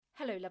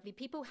Hello, lovely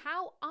people.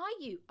 How are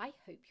you? I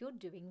hope you're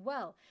doing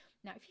well.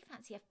 Now, if you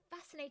fancy a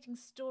fascinating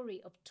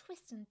story of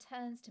twists and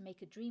turns to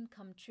make a dream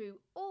come true,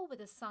 all with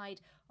a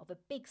side of a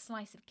big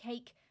slice of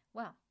cake,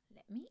 well,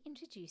 let me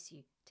introduce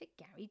you to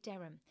Gary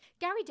Derham.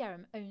 Gary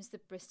Derham owns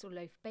the Bristol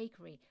Loaf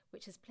bakery,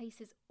 which has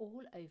places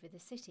all over the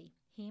city.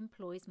 He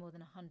employs more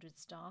than 100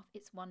 staff.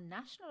 It's won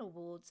national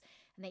awards,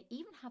 and they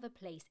even have a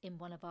place in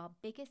one of our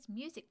biggest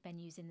music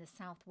venues in the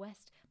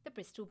southwest, the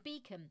Bristol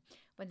Beacon.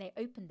 When they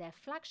opened their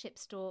flagship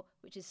store,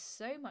 which is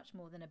so much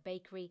more than a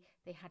bakery,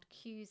 they had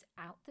queues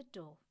out the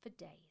door for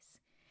days.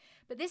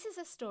 But this is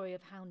a story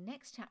of how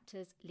next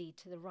chapters lead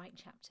to the right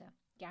chapter.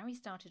 Gary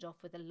started off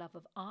with a love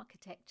of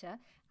architecture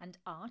and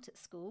art at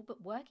school,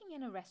 but working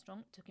in a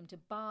restaurant took him to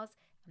bars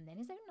and then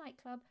his own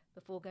nightclub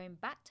before going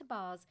back to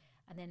bars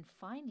and then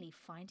finally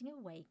finding a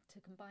way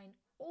to combine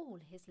all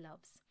his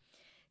loves.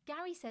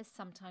 Gary says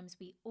sometimes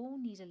we all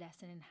need a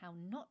lesson in how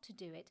not to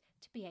do it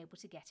to be able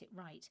to get it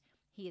right.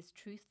 He is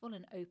truthful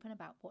and open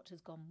about what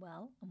has gone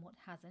well and what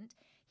hasn't.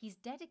 He's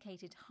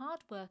dedicated,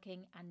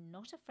 hard-working and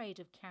not afraid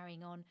of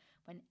carrying on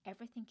when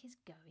everything is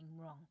going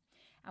wrong.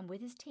 And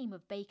with his team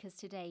of bakers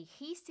today,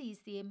 he sees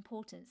the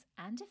importance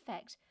and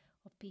effect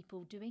of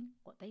people doing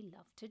what they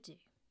love to do.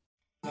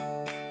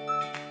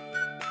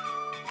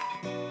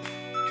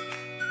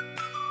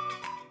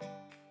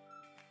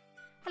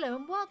 Hello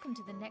and welcome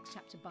to the next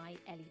chapter by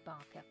Ellie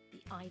Barker.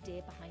 The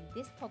idea behind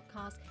this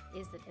podcast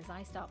is that as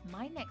I start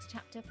my next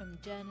chapter from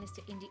journalist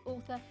to indie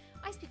author,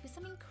 I speak with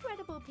some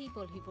incredible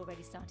people who've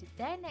already started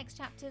their next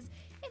chapters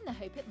in the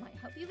hope it might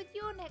help you with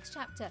your next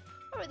chapter,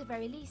 or at the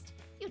very least,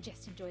 you'll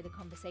just enjoy the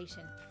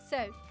conversation.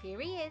 So here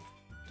he is,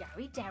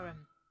 Gary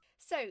Derham.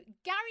 So,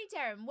 Gary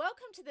Derham,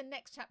 welcome to the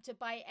next chapter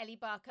by Ellie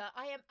Barker.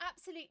 I am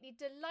absolutely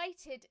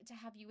delighted to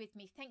have you with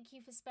me. Thank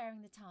you for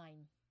sparing the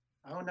time.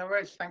 Oh, no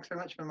worries. Thanks very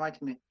much for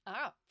inviting me.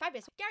 Oh,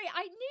 fabulous. Gary,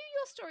 I knew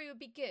your story would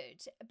be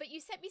good, but you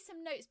sent me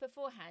some notes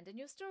beforehand, and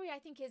your story, I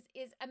think,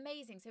 is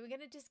amazing. So we're going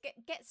to just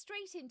get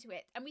straight into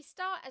it. And we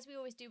start, as we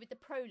always do, with the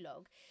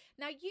prologue.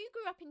 Now, you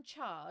grew up in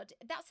Chard.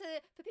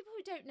 For people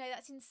who don't know,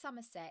 that's in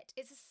Somerset.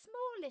 It's a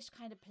smallish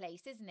kind of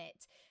place, isn't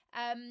it?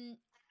 And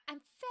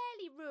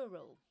fairly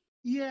rural.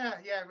 Yeah,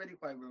 really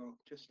quite rural.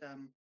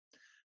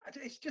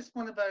 It's just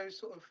one of those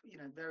sort of,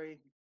 very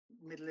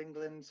Middle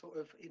England sort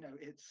of,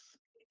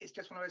 it's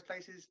just one of those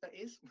places that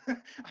is.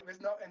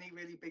 There's not any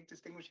really big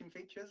distinguishing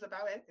features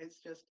about it.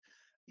 It's just,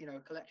 a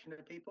collection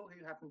of people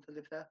who happen to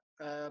live there.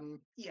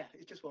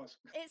 It just was.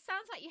 It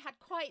sounds like you had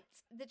quite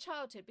the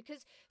childhood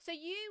because, so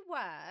you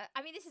were,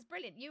 I mean, this is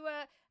brilliant. You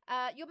were,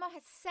 your mum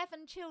had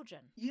 7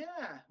 children.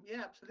 Yeah,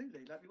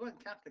 absolutely. Like we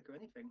weren't Catholic or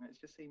anything.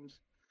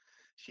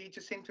 She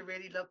just seemed to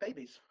really love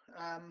babies,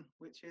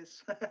 which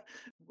is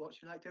what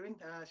she liked doing.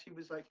 She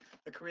was like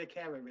a career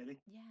carer, really.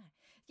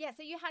 Yeah.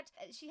 So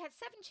she had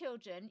 7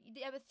 children.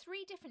 There were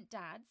 3 different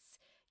dads.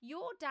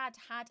 Your dad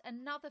had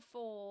another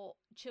 4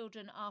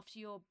 children after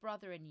your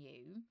brother and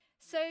you.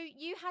 So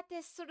you had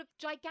this sort of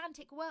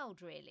gigantic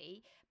world,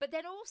 really. But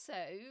then also,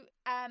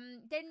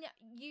 then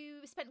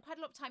you spent quite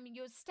a lot of time.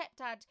 Your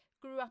stepdad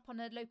grew up on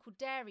a local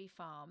dairy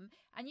farm,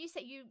 and you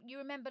said you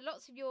remember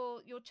lots of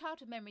your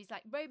childhood memories,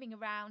 like roaming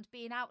around,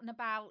 being out and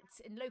about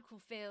in local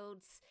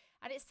fields,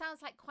 and it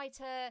sounds like quite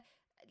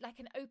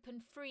an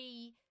open,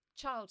 free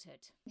childhood.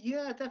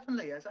 Yeah,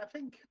 definitely. As I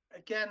think,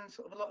 again,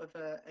 sort of a lot of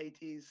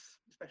 80s,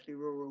 especially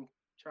rural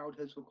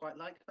childhoods were quite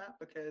like that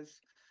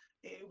because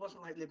it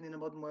wasn't like living in a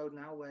modern world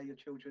now where your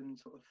children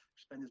sort of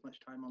spend as much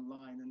time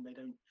online and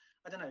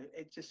I don't know,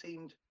 it just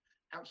seemed,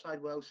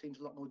 outside world seems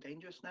a lot more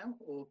dangerous now,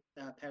 or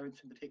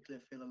parents in particular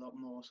feel a lot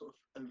more sort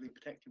of overly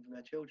protective of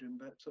their children.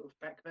 But sort of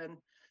back then,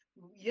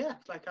 yeah,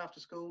 like after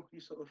school,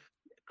 you sort of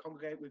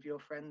congregate with your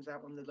friends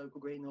out on the local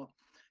green, or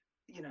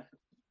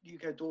you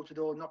go door to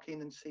door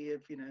knocking and see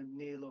if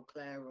Neil or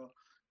Claire or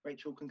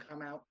Rachel can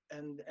come out,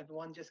 and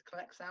everyone just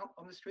collects out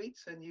on the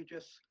streets and you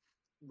just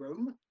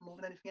roam more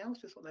than anything else,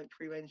 just sort of like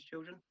free range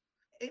children.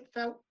 It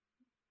felt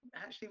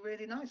actually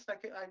really nice.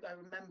 Like I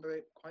remember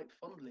it quite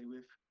fondly,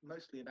 with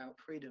mostly about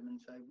freedom, and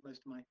so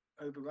most of my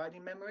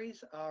overriding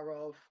memories are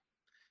of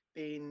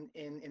being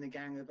in a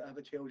gang of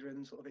other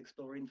children, sort of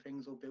exploring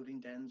things or building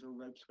dens or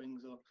rope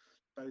swings or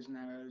bows and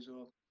arrows,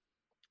 or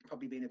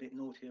probably being a bit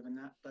naughtier than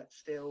that, but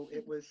still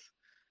it was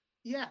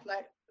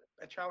like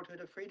a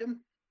childhood of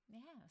freedom.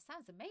 Yeah,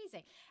 sounds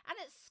amazing. And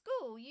at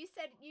school, you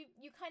said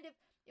you kind of,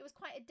 it was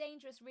quite a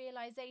dangerous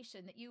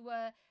realization that you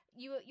were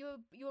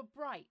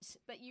bright,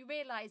 but you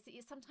realized that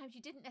sometimes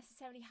you didn't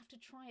necessarily have to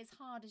try as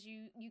hard as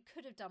you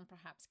could have done,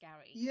 perhaps,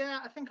 Gary. Yeah,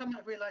 I think I might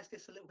have realized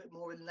this a little bit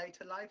more in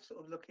later life, sort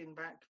of looking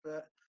back,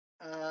 but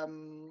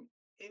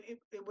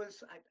it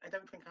was, I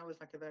don't think I was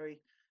like a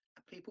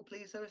people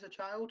pleaser as a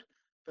child,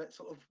 but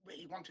sort of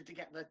really wanted to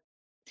get the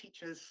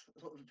teacher's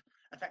sort of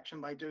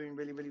affection by doing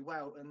really, really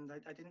well. And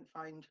I didn't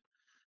find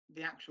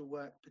the actual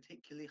work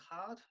particularly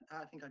hard.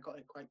 I think I got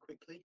it quite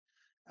quickly.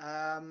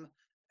 And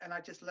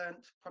I just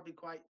learnt probably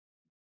quite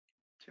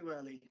too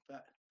early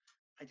that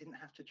I didn't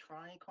have to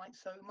try quite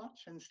so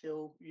much, and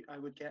still I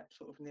would get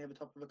sort of near the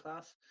top of the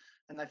class.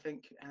 And I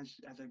think as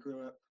I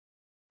grew up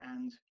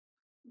and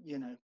you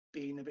know,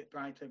 being a bit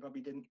brighter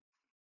probably didn't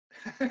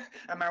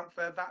amount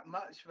for that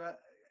much. But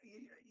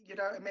you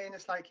know what I mean?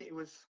 It's like it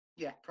was,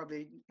 yeah,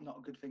 probably not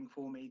a good thing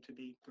for me to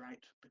be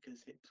bright,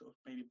 because it sort of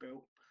maybe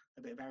built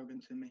a bit of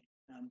arrogance in me.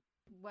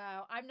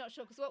 Well, I'm not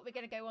sure, because what we're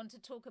going to go on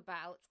to talk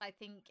about, I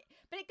think,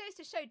 but it goes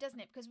to show, doesn't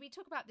it? Because we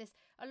talk about this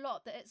a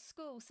lot, that at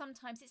school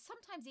sometimes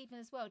even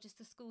as well just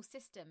the school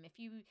system. If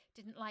you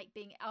didn't like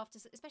being after,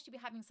 especially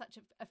having such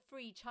a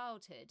free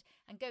childhood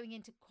and going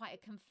into quite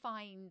a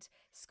confined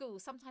school,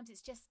 sometimes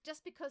it's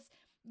just because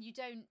you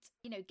don't,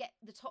 get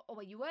the top, or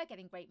well, you were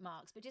getting great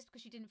marks, but just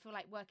because you didn't feel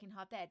like working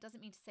hard there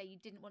doesn't mean to say you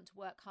didn't want to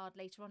work hard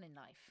later on in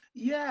life.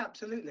 Yeah,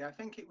 absolutely. I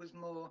think it was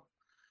more.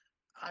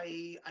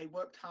 I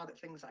worked hard at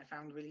things that I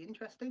found really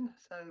interesting.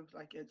 So,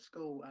 like at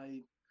school,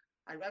 I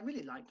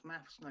really liked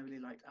maths, and I really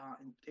liked art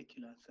in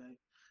particular.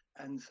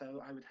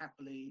 So I would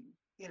happily,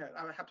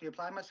 I would happily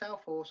apply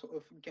myself or sort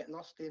of get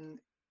lost in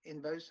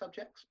those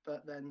subjects.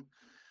 But then,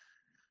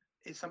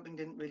 if something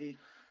didn't really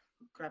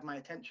grab my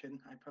attention,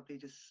 I probably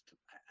just,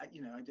 I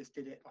just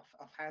did it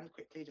offhand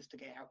quickly, just to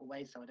get it out of the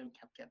way, so I don't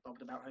have to get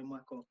bothered about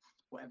homework or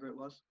whatever it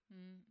was.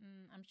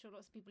 I'm sure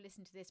lots of people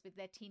listen to this with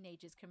their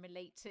teenagers can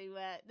relate to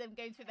them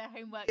going through their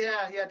homework.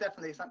 Yeah,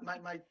 definitely. It's like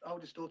my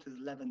oldest daughter's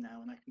 11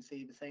 now, and I can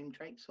see the same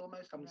traits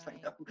almost. I'm just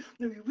like,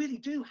 no, you really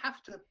do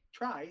have to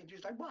try. And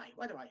she's like, why?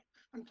 Why do I?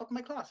 I'm top of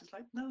my class. It's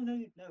like, no.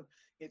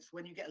 It's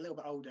when you get a little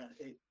bit older,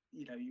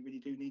 you really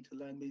do need to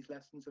learn these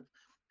lessons of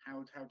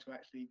how to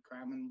actually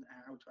cram and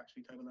how to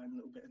actually overlearn a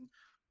little bit, and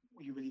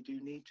you really do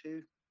need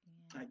to.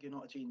 Yeah. Like, you're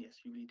not a genius.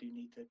 You really do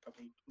need to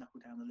probably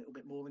knuckle down a little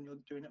bit more than you're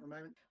doing at the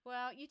moment.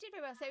 Well, you did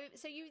very well.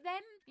 So you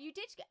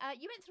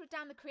went sort of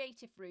down the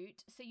creative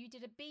route. So you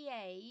did a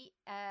BA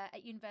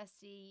at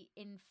university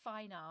in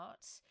fine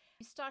art.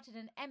 You started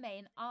an MA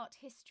in art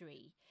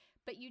history,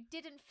 but you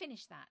didn't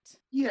finish that.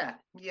 Yeah.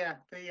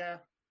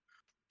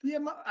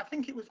 I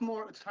think it was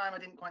more at the time I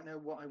didn't quite know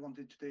what I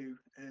wanted to do,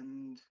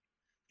 and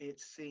it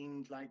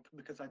seemed like,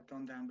 because I'd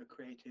gone down the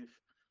creative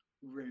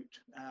route,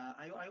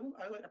 I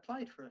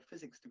applied for a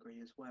physics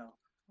degree as well.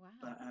 Wow.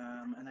 But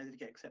and I did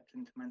get accepted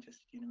into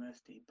Manchester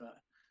University, but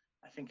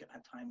I think at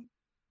that time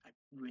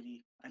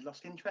I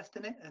lost interest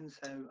in it, and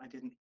so I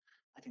didn't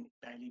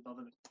barely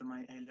bother for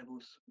my A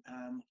levels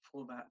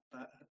for that.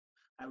 But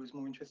I was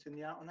more interested in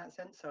the art in that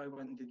sense, so I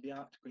went and did the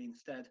art degree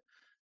instead.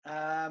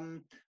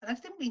 And I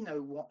didn't really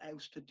know what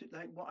else to do,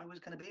 like what I was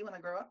going to be when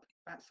I grow up,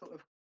 that sort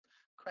of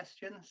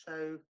question.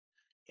 So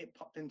it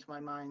popped into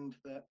my mind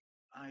that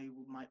I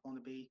might want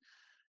to be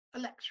a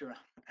lecturer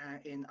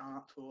in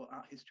art or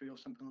art history or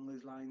something along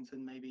those lines,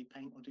 and maybe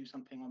paint or do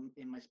something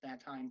in my spare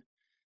time.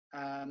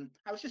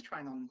 I was just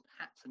trying on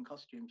hats and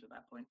costumes at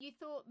that point. You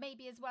thought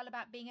maybe as well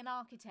about being an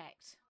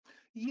architect?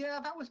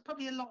 Yeah, that was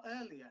probably a lot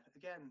earlier,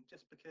 again,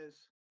 just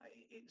because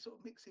it sort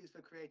of mixes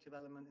the creative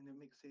element, and it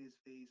mixes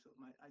the sort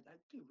of I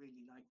do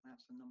really like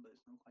maths and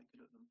numbers, and I'm quite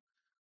good at them.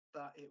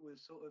 But it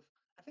was sort of,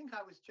 I think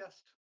I was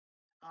just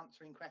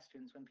answering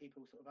questions when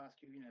people sort of ask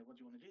you, what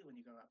do you want to do when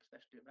you grow up,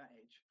 especially at that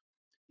age.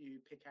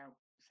 You pick out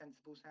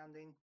sensible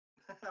sounding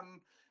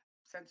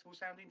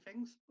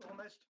things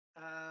almost.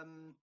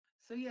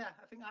 So yeah,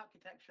 I think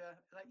architecture,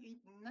 like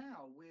even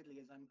now, weirdly,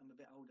 as I'm a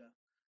bit older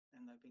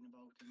and I've been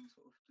involved in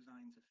sort of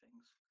designs of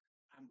things,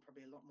 I'm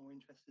probably a lot more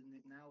interested in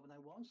it now than I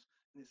was.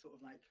 And it's sort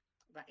of like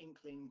that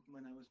inkling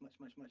when I was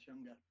much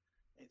younger.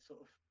 It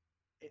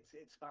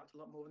sparked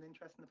a lot more of an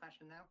interest in the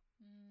fashion now.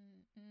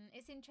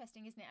 It's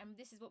interesting, isn't it? I mean,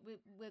 this is what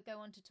we'll go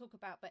on to talk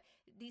about, but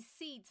these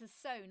seeds are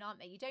sown, aren't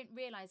they? You don't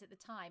realise at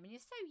the time, and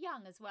you're so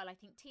young as well. I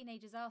think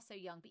teenagers are so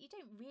young, but you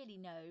don't really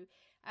know.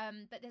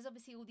 But there's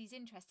obviously all these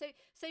interests.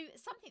 So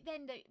something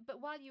then,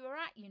 but while you were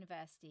at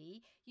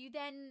university, you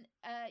then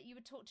you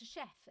were taught to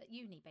chef at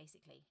uni,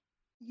 basically.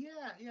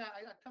 Yeah.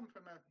 I come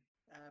from a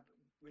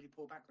really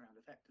poor background,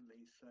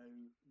 effectively. So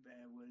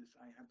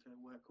I had to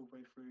work all the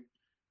way through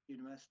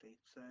university.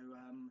 So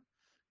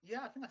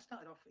yeah, I think I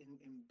started off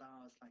in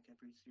bars like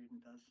every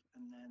student does,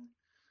 and then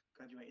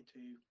graduated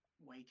to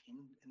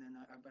waiting, and then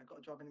I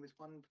got a job in this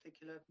one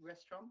particular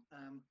restaurant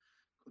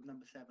called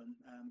Number 7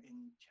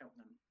 in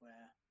Cheltenham,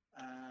 where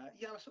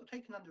I was sort of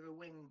taken under a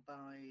wing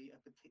by a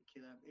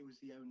particular, it was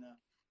the owner.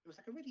 It was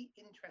like a really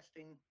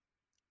interesting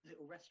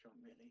little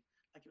restaurant, really.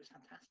 Like, it was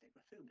fantastic.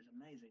 The food was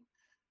amazing.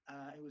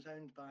 It was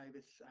owned by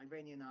this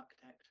Iranian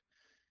architect,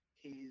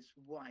 his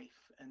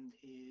wife, and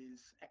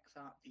his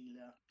ex-art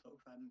dealer, sort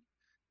of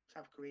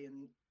South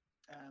Korean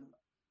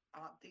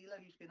art dealer,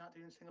 who used to be an art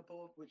dealer in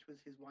Singapore, which was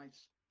his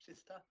wife's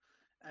sister.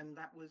 And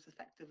that was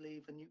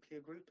effectively the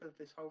nuclear group of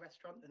this whole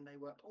restaurant, and they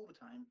worked all the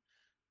time.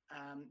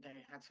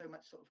 They had so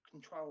much sort of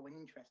control and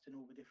interest in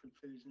all the different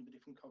foods and the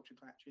different culture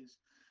clashes.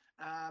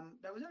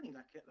 There was only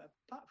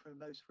apart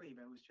from those three,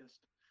 there was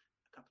just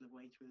a couple of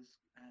waiters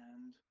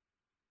and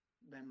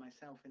then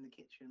myself in the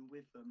kitchen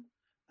with them.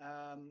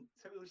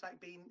 So it was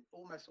like being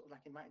almost sort of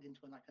like invited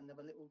into like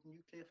another little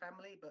nuclear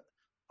family, but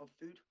of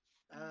food.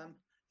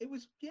 it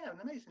was, yeah,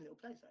 an amazing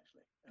little place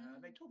actually.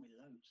 They taught me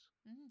loads.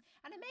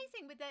 And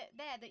amazing with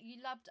there that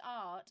you loved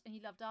art and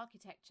you loved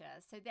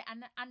architecture, so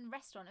and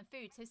restaurant and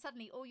food. So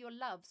suddenly all your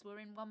loves were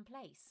in one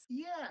place.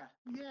 Yeah,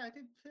 I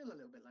did feel a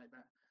little bit like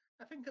that.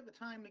 I think at the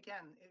time,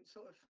 again, it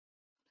sort of,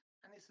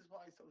 and this is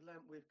what I sort of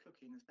learnt with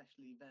cooking,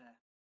 especially there,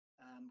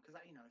 because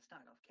I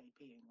started off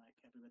KPing like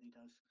everybody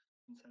does,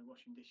 and so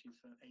washing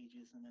dishes for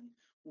ages, and then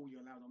all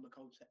you're allowed on the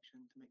cold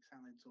section to make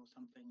salads or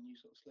something, and you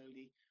sort of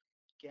slowly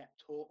get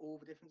taught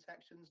all the different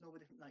sections and all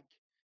the different, like,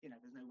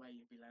 there's no way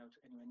you'd be allowed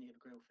anywhere near the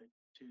grill for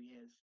 2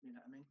 years, you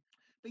know what I mean?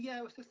 But yeah,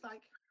 it was just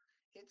like,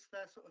 it's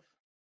the sort of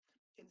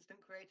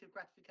instant creative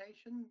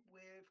gratification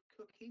with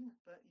cooking,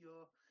 but if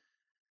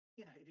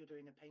you're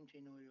doing a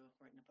painting or you're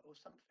writing or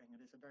something,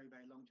 there's a very,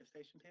 very long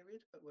gestation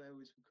period. But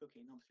whereas with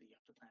cooking, obviously you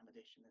have to plan the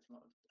dish, and there's a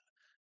lot of,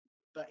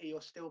 but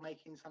you're still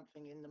making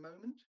something in the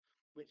moment,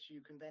 which you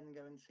can then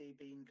go and see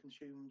being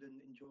consumed and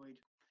enjoyed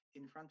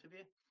in front of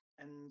you.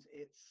 And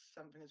it's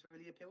something that's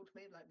really appealed to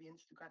me, like the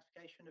instant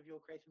gratification of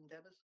your creative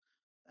endeavors.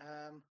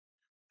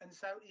 And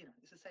so,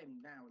 it's the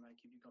same now.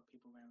 Like if you've got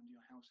people around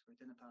your house for a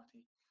dinner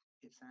party,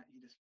 it's that you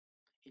just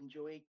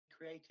enjoy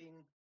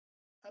creating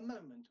a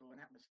moment or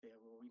an atmosphere,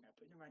 or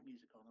putting the right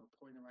music on, or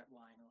pouring the right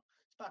wine, or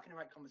sparking the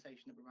right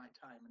conversation at the right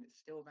time. And it's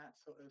still that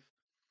sort of,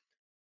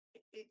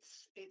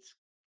 it's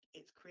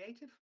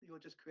creative.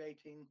 You're just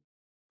creating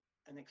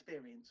an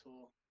experience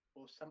or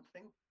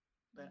something,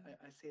 but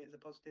I see it as a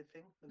positive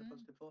thing and a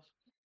positive force.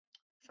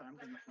 Sorry, I'm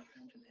going off my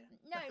tangent here.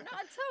 No,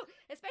 not at all.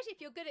 Especially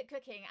if you're good at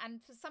cooking, and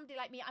for somebody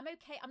like me, I'm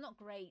okay. I'm not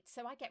great,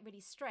 so I get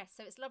really stressed.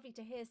 So it's lovely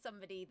to hear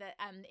somebody that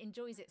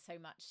enjoys it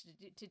so much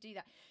to do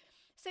that.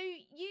 So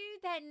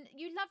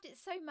you loved it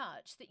so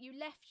much that you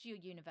left your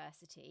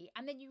university,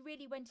 and then you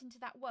really went into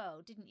that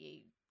world, didn't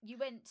you? You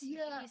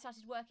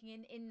started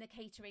working in the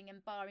catering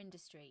and bar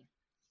industry.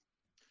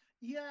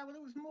 Yeah, well,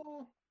 it was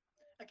more,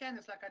 again,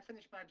 it's like I'd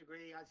finished my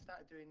degree, I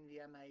started doing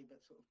the MA, but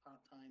sort of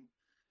part-time.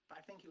 But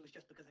I think it was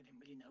just because I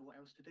didn't really know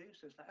what else to do.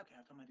 So it's like, okay,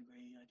 I've done my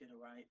degree, I did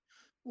all right.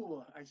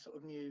 Or I sort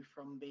of knew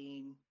from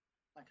being,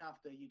 like,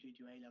 after you do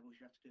your A levels,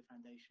 you have to do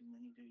foundation,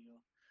 then you do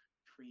your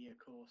 3-year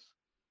course.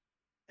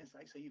 It's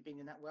like, so you've been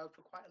in that world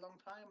for quite a long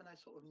time, and I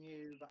sort of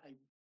knew that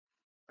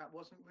that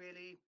wasn't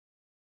really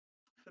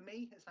for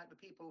me. It's like the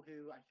people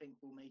who I think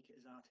will make it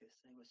as artists,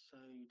 they were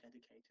so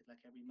dedicated.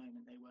 Like every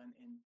moment they weren't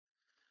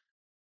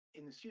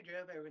in the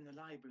studio, they were in the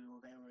library,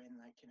 or they were in,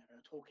 like, they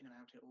were talking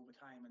about it all the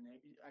time, and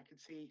I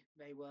could see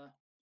they were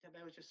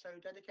just so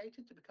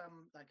dedicated to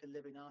become like a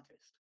living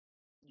artist.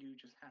 You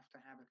just have to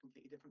have a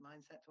completely different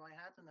mindset to I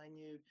had, and I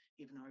knew,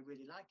 even though I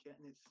really like it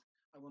and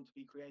I want to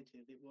be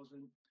creative,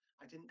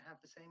 I didn't have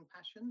the same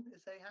passion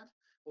as they had,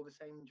 or the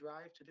same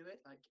drive to do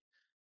it. Like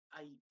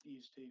I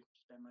used to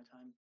spend my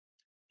time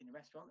in a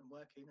restaurant and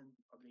working, and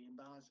probably in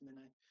bars, and then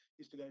I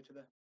used to go to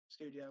the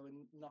studio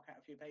and knock out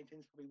a few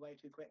paintings probably way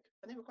too quick,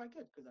 and they were quite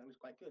good because I was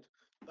quite good,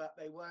 but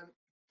it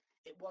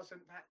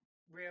wasn't that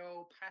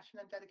real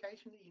passion and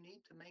dedication that you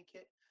need to make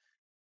it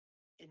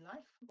in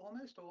life,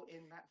 almost, or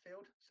in that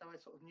field. So I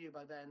sort of knew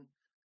by then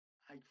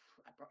I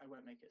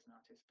won't make it as an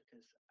artist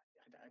because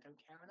I don't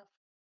care enough.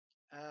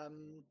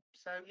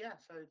 So yeah,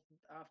 so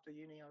after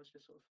uni I was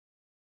just sort of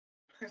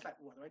it's like,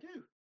 what do I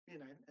do?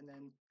 And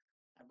then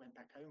I went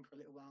back home for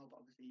a little while, but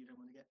obviously you don't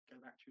want to go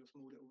back to your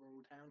small little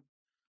rural town.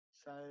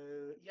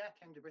 So yeah,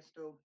 came to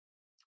Bristol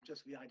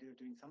just with the idea of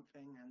doing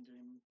something and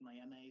doing my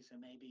MA. So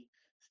maybe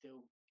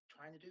still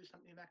trying to do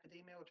something in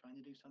academia or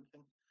trying to do something.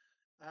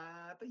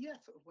 But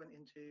yeah, sort of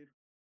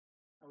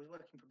I was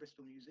working for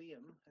Bristol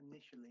Museum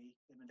initially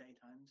in the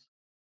daytimes,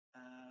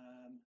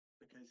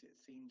 because it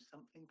seemed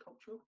something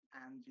cultural,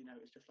 and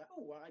it's just like,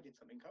 oh well, I did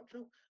something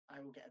cultural, I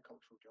will get a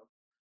cultural job.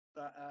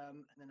 But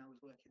and then I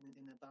was working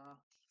in a bar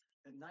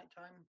at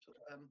nighttime,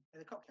 sort of, in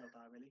a cocktail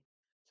bar really.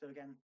 So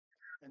again,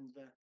 and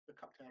the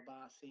cocktail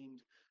bar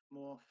seemed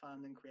more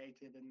fun and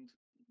creative, and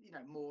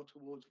more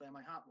towards where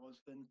my heart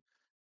was than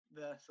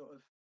the sort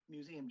of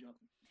museum job.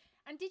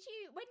 And did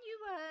you, when you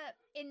were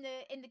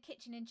in the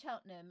kitchen in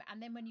Cheltenham,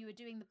 and then when you were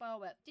doing the bar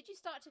work, did you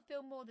start to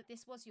feel more that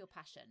this was your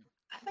passion?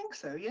 I think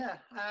so,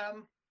 yeah.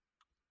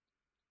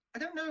 I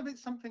don't know if it's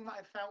something that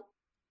I felt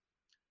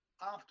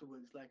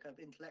afterwards, like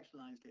I've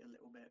intellectualized it a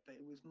little bit, but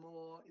it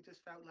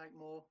just felt like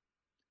more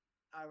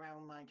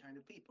around my kind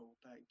of people.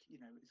 Like,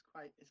 it's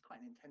quite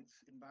an intense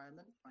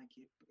environment. Like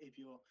if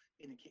you're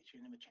in a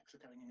kitchen and the checks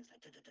are going in, it's like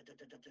da, da, da,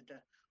 da, da, da, da.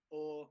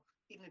 Or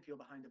even if you're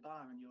behind a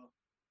bar and you're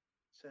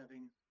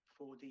serving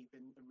four deep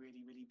in a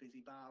really, really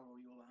busy bar,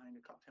 or you're behind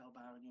a cocktail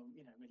bar and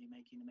you're really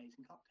making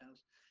amazing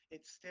cocktails,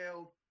 it's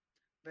still,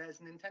 there's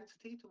an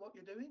intensity to what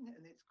you're doing,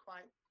 and it's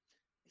quite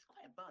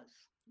a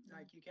buzz.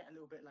 Like you get a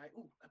little bit like,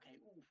 oh, okay,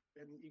 ooh,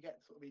 and you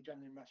get sort of the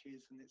adrenaline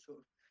rushes, and it's sort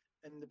of,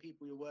 and the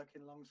people you're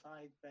working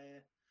alongside,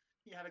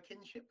 you have a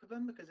kinship with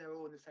them because they're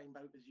all in the same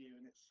boat as you,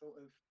 and it's sort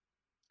of,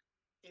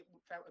 it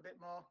felt a bit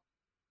more,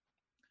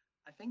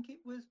 I think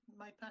it was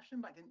my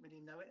passion, but I didn't really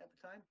know it at the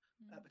time.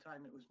 At the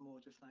time it was more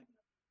just like,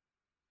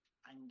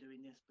 I'm doing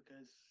this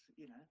because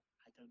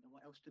I don't know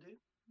what else to do.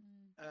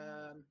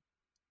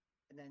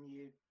 And then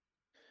you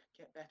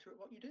get better at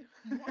what you do.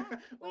 Yeah.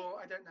 Or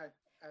I don't know.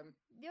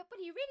 Yeah,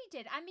 but you really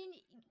did. I mean,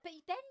 but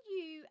then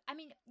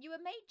you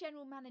were made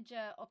general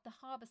manager of the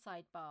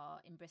Harbourside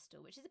Bar in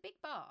Bristol, which is a big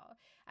bar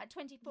at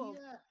 24.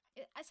 Yeah.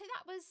 So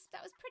that was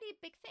pretty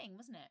big thing,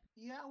 wasn't it?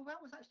 Yeah, well,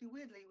 that was actually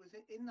weirdly, it was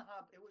in the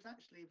hub. It was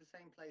actually the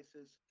same place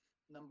as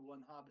number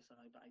one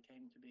Harbourside that I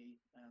came to be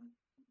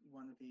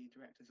one of the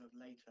directors of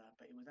later.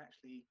 But it was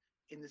actually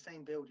in the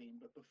same building,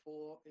 but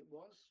before it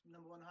was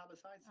number one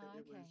Harbourside. So Oh,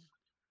 it okay. was,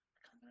 I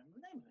can't remember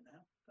the name of it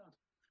now. God,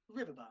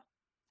 River Bar,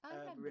 I the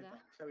remember River.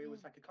 that. So it Yeah.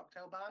 was like a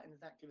cocktail bar in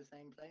exactly the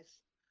same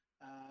place.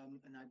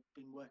 And I'd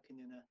been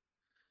working in a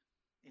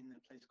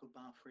place called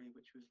Bar Free,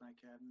 which was like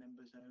a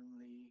members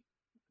only,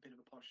 a bit of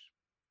a posh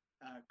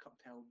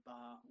cocktail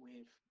bar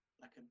with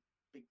like a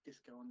big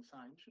disco on the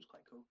side, which was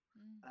quite cool.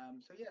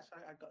 So yes,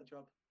 I got a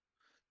job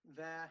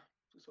there,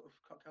 sort of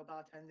cocktail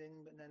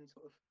bartending, but then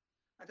sort of,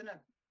 I don't know,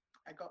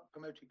 I got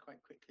promoted quite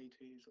quickly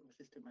to sort of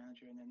assistant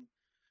manager, and then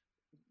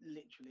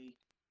literally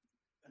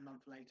a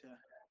month later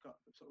got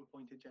sort of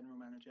appointed general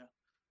manager.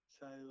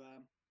 So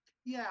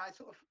yeah, I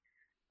sort of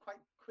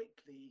quite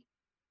quickly,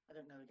 I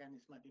don't know, again,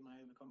 this might be my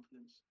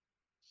overconfidence,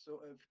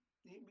 sort of,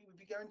 we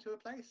would be going to a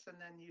place and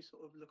then you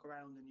sort of look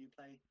around and you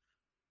play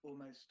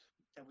almost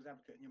devil's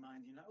advocate in your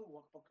mind. You're like, oh,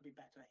 what could be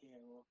better here?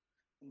 Or,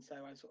 and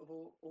so I sort of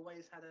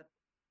always had a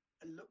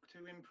look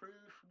to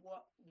improve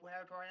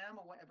wherever I am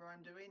or whatever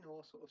I'm doing,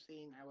 or sort of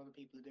seeing how other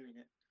people are doing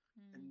it.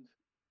 And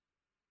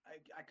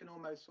I can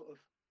almost sort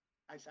of,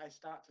 I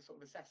start to sort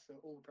of assess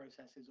all the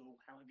processes, or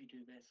however you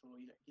do this, or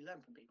you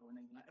learn from people, and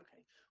then you're like,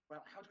 okay,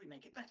 well, how do we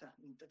make it better?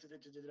 And so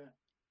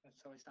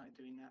I started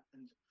doing that,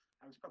 and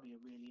I was probably a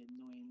really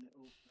annoying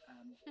little.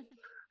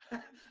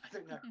 I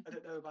don't know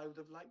if I would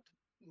have liked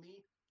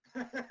me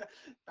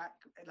back,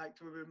 like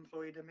to have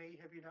employed me.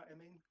 Have you know what I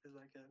mean? As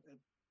like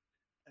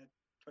a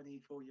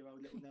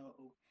 24-year-old little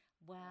know-it-all.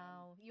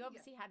 Wow, you Yeah.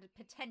 obviously had a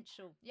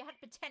potential. You had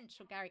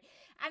potential, Gary.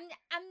 And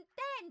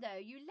then though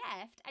you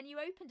left and you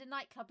opened a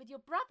nightclub with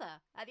your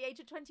brother at the age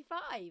of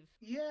 25.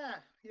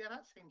 Yeah,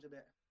 that seems a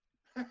bit.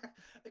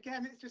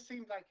 Again, it just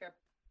seemed like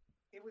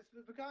it was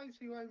the guys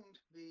who owned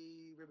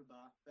the River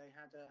Bar. They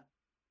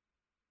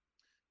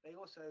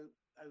also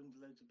owned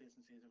loads of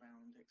businesses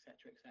around,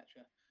 etc.,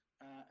 etc.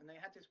 And they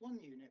had this one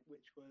unit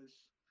which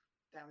was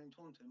down in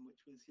Taunton,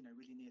 which was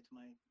really near to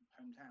my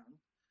hometown.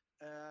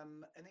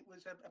 And it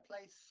was a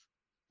place.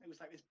 It was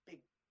like this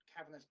big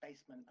cavernous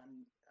basement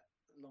and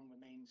along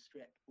the main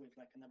strip with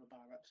like another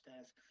bar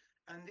upstairs.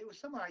 And it was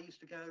somewhere I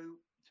used to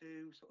go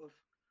to sort of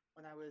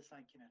when I was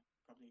like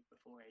probably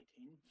before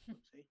 18,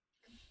 whoopsie,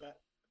 but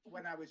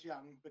when I was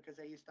young, because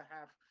they used to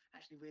have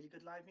actually really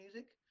good live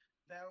music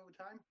there all the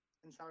time.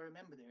 And so I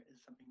remembered it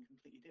as something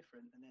completely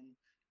different. And then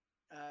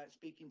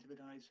speaking to the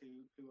guys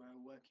who I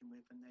were working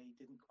with, and they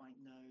didn't quite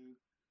know,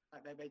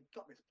 like they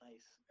got this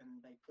place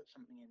and they put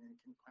something in and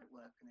it didn't quite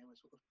work, and they were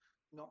sort of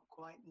not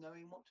quite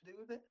knowing what to do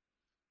with it.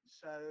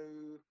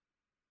 So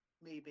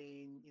me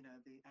being,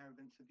 the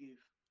arrogance of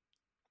youth,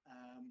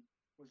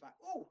 was like,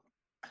 oh,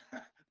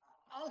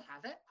 I'll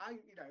have it.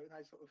 And I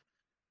sort of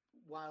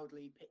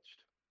wildly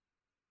pitched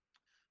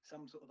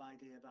some sort of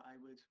idea that I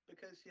would,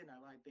 because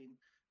I'd been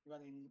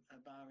running a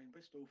bar in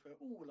Bristol for a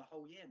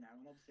whole year now,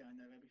 and obviously I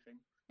know everything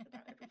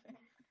about everything.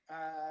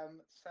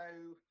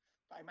 So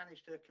but I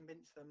managed to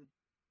convince them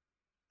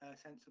a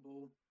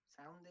sensible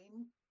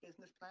sounding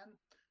business plan,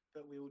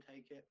 but we will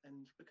take it.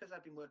 And because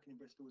I've been working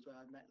in Bristol as well,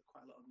 I've met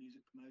quite a lot of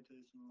music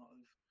promoters and a lot of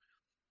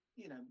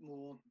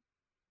more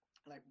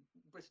like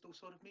Bristol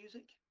sort of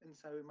music. And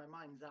so in my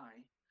mind's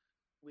eye,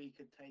 we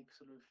could take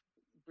sort of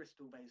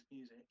Bristol based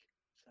music,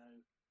 so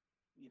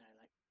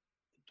like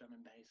drum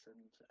and bass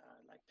and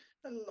like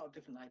a lot of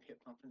different live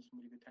hip hop and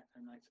some really good techno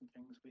nights and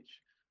things,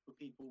 which were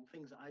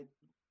things that I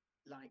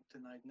liked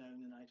and I'd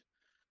known, and I'd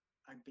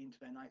been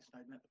to their nights and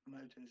I'd met the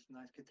promoters, and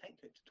I could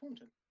take it to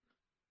Taunton,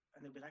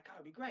 and they'd be like,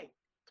 oh, it'd be great.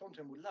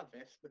 Taunton would love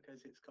this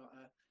because it's got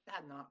they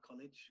had an art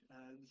college,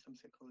 some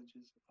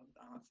colleges of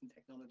arts and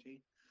technology.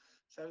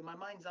 So in my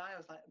mind's eye,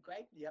 I was like,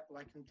 great, yep, well,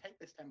 I can take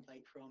this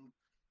template from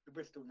the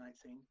Bristol night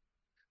scene,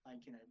 like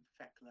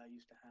Thekla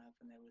used to have,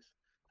 and there was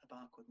a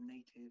bar called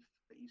Native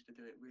that used to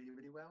do it really,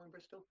 really well in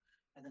Bristol,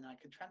 and then I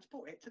could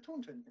transport it to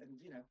Taunton, and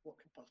what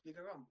could possibly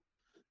go wrong?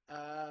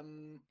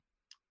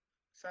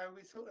 So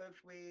we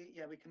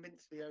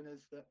convinced the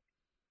owners that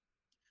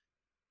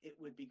it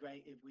would be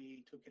great if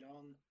we took it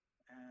on,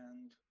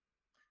 and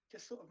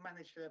just sort of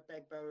managed to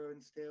beg, borrow,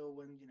 and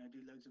steal, and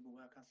do loads of the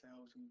work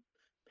ourselves and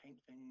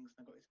paint things.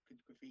 And I got this good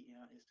graffiti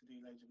artist to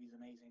do loads of these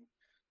amazing,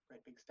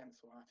 great big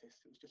stencil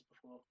artists. It was just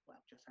before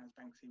Just Sans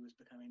Banksy was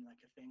becoming like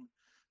a thing.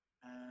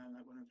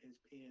 Like one of his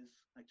peers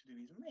like to do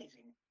these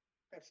amazing.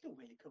 They're still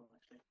really cool,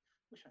 actually.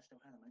 Wish I still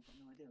had them. I've got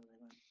no idea where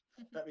they went.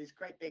 But these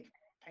great big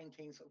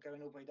paintings, sort of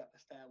going all the way up the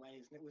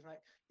stairways, and it was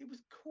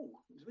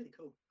cool. It was really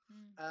cool.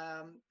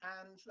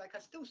 And like I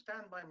still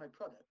stand by my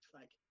product.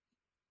 Like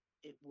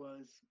it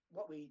was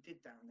what we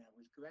did down there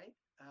was great.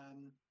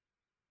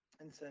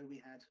 And so we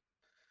had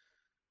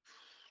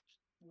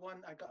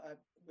I got a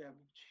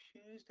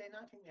Tuesday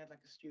night. I think we had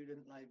like a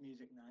student live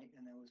music night,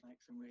 and there was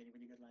like some really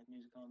really good live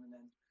music on. And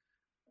then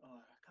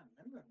I can't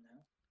remember them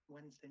now.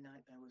 Wednesday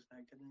night there was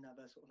like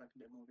another sort of like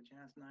a bit more of a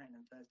jazz night, and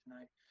then Thursday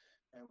night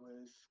there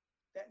was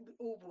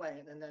all the way,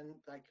 and then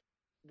like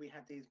we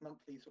had these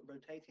monthly sort of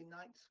rotating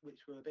nights,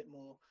 which were a bit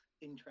more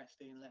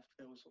interesting, left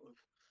field sort of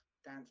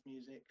dance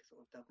music,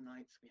 sort of dub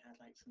nights. We had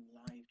like some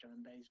live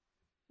drum and bass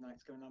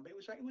nights going on, but it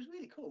was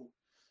really cool.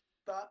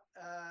 But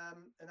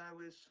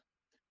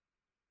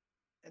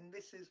and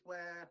this is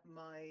where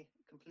my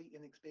complete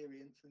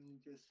inexperience and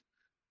just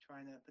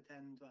trying to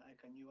pretend like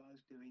I knew what I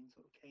was doing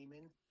sort of came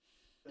in.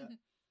 But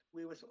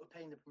we were sort of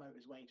paying the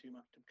promoters way too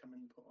much to come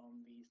and put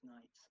on these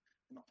nights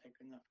and not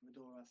taking enough of the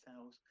door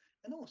ourselves.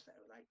 And also,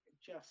 like,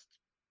 just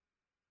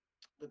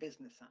the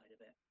business side of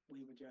it,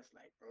 we were just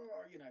like,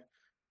 oh,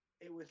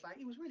 it was like,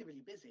 it was really,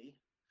 really busy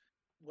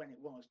when it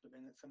was, but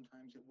then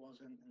sometimes it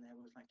wasn't. And there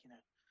was like,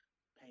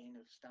 paying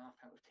of staff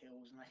out of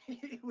tills. And like,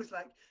 it was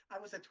like,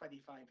 I was a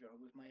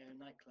 25-year-old with my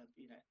own nightclub,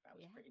 that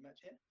was pretty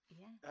much it.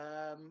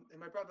 Yeah. And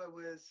my brother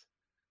was,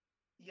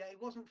 he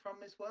wasn't from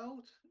this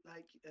world.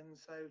 Like, and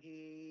so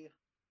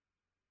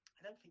I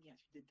don't think he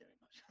actually did very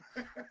much.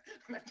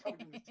 And I told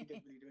him that he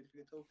didn't really do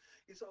anything at all.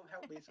 He sort of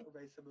helped me sort of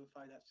raise some of the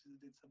finances and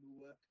did some of the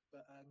work.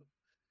 But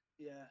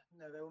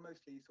no, they were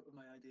mostly sort of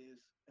my ideas.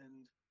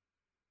 And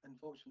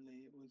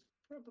unfortunately, it was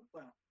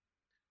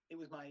it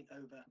was my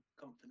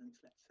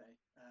overconfidence, let's say.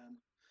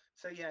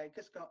 So yeah, it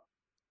just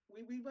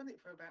we run it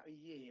for about a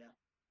year,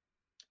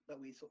 but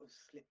we sort of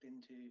slipped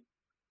into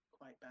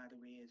quite bad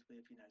arrears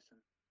with, some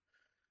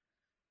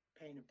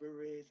paying of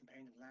breweries and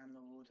paying of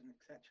landlords and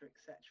etc.,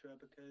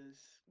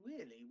 because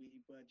really we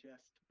were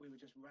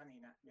just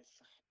running at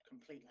this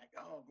complete like,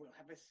 oh, we'll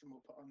have this and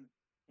we'll put on,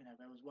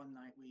 there was one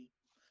night we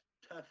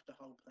turfed the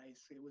whole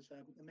place. It was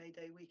a May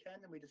Day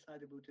weekend, and we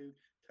decided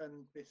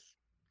turn this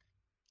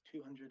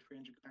 200,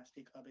 300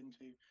 capacity club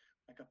into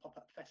like a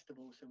pop-up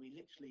festival. So we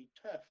literally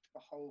turfed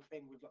the whole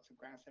thing with lots of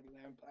grass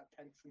everywhere and put up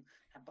tents and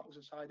had bottles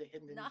of cider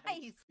hidden in the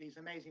tents. These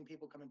amazing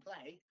people come and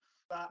play,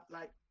 but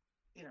like,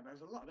 there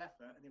was a lot of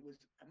effort and it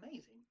was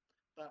amazing,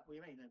 but we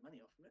made no money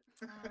off of it.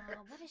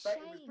 Oh, what a But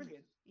shame. It was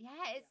brilliant.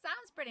 Yeah, it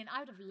sounds brilliant. I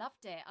would have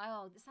loved it.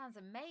 Oh, this sounds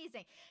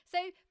amazing. So,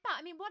 but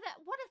I mean, what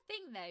a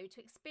thing though to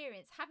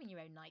experience having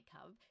your own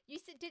nightclub. You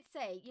did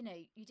say,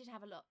 you did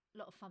have a lot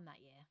of fun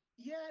that year.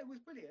 Yeah, it was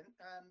brilliant.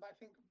 But I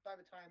think by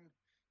the time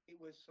it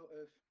was sort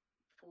of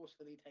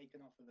forcefully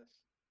taken off of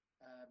us,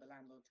 the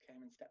landlords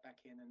came and stepped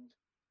back in, and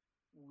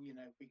we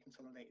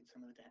consolidated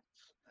some of the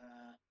debts.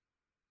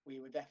 We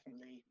were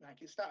definitely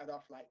like, it started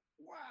off like,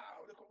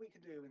 wow, look what we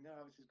can do, and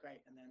oh, this is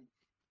great. And then,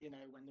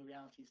 when the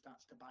reality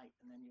starts to bite,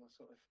 and then you're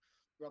sort of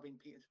robbing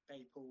Peter to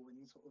pay Paul,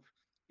 and sort of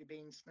you're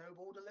being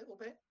snowballed a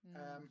little bit.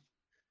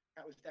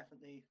 That was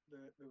definitely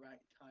the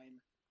right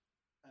time.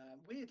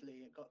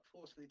 Weirdly, it got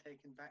forcibly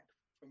taken back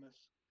from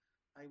us.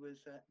 I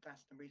was at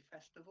Glastonbury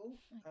Festival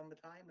on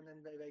the time, and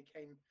then they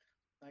came,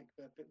 like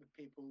the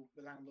people,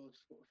 the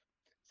landlords sort of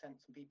sent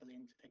some people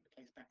in to take the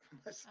place back from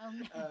us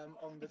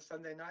on the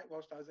Sunday night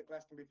whilst I was at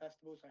Glastonbury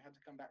Festival. So I had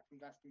to come back from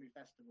Glastonbury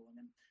Festival and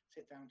then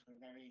sit down to a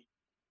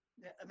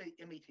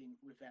meeting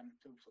with them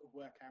to sort of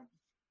work out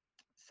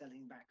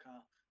selling back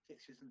our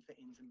fixtures and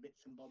fittings and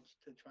bits and bobs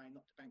to try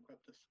not to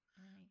bankrupt us.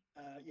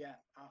 Right.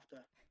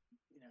 After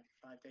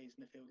 5 days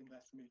in the field in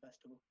Glastonbury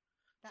Festival.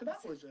 That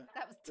was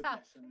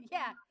tough. Lesson.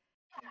 Yeah.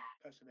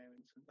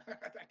 Perseverance.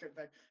 I don't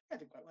know. I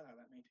did quite well out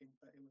of that meeting,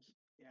 but it was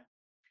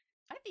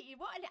I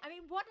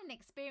think what an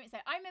experience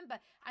though. I remember,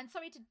 and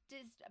sorry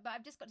but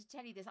I've just got to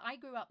tell you this. I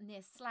grew up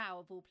near Slough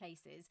of all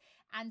places,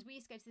 and we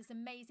used to go to this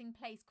amazing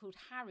place called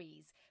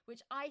Harry's,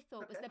 which I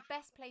thought was the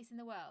best place in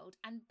the world.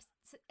 And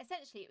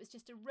essentially, it was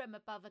just a room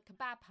above a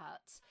kebab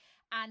hut,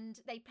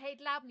 and they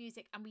played loud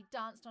music, and we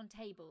danced on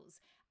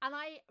tables. And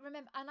I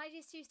remember, and I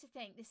just used to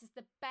think this is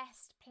the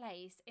best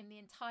place in the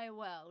entire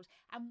world.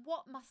 And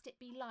what must it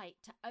be like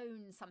to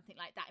own something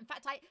like that? In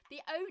fact,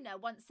 the owner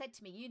once said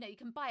to me, you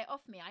can buy it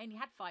off me. I only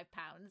had £5.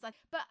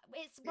 But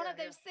it's one of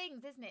those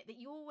things, isn't it, that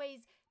you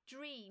always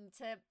dream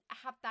to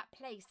have that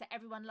place that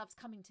everyone loves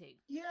coming to.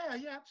 Yeah,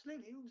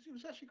 absolutely. It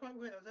was actually quite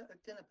weird. I was at a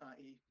dinner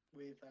party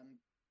with some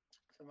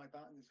of my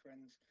partner's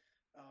friends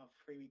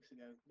 3 weeks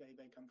ago.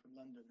 They come from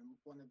London, and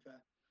one of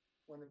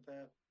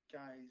the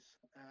guys,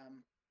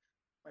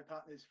 my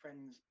partner's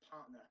friend's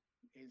partner,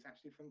 is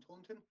actually from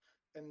Taunton,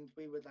 and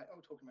we were like,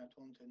 talking about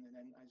Taunton, and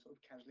then I sort of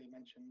casually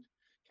mentioned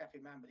Cafe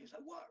Mamba. He's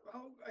like, what?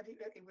 Oh, and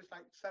it was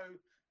like, so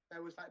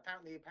there was like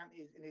apparently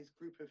in his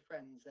group of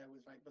friends there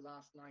was like the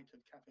last night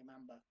of Cafe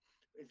Mamba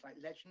is like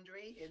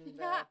legendary in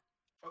the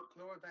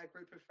folklore of their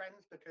group of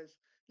friends,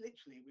 because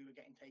literally we were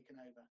getting taken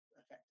over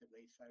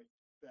effectively. So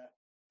the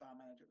bar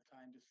manager at the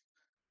time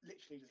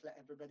just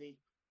let everybody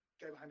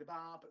go behind the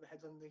bar, put their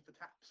heads underneath the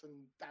taps and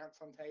dance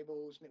on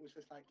tables. And it was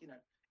just like,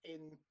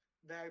 in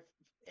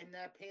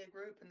their peer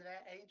group and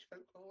their age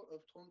folklore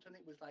of Taunton,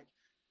 it was like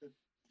the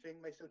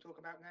thing they still talk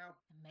about now,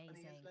 20 years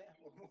Amazing. later.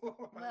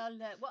 Well,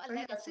 look, what a So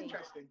yeah, it's legacy.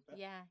 interesting. But...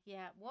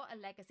 Yeah, what a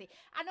legacy.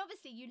 And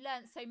obviously you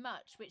learned so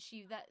much which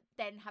you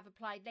then have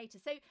applied later.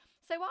 So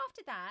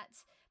after that,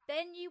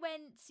 then you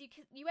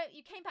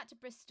came back to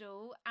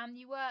Bristol and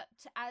you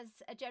worked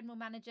as a general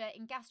manager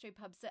in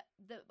gastropubs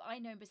that I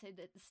know in Bristol,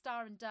 the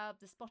Star and Dove,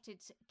 the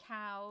Spotted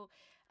Cow.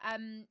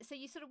 So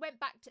you sort of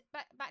went back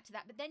to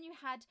that, but then you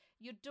had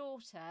your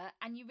daughter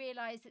and you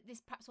realised that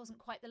this perhaps wasn't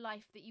quite the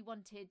life that you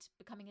wanted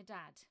becoming a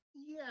dad.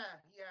 Yeah,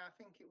 I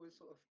think it was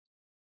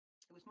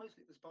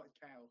mostly the Spotted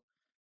Cow.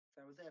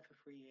 So I was there for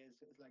 3 years.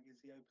 It was like as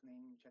the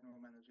opening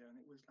general manager, and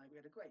it was like we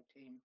had a great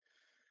team.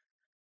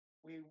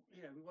 We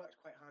worked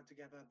quite hard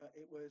together, but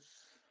it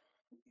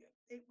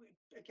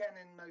again,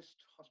 in most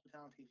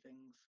hospitality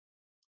things,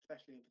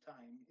 especially at the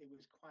time, it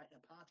was quite a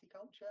party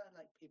culture.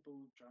 Like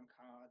people drank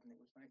hard, and it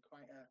was like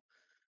quite a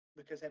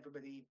because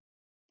everybody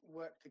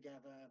worked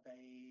together.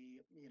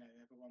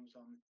 Everyone was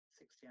on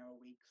 60-hour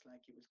weeks.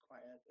 Like it was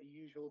quite a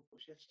usual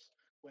shifts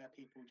where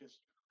people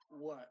just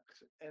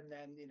worked, and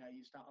then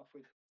you start off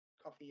with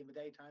coffee in the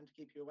daytime to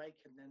keep you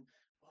awake, and then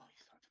you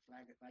start to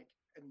flag it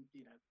and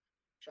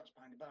shots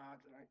behind the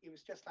bar. Like it was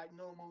just like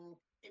normal.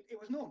 It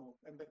was normal,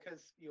 and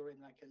because you're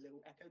in like a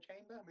little echo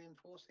chamber,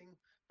 reinforcing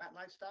that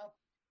lifestyle.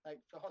 Like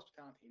for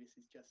hospitality, this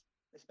is just,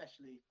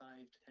 especially 5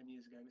 to 10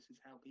 years ago, this is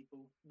how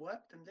people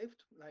worked and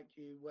lived. Like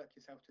you work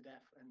yourself to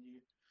death, and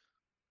you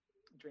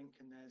drink,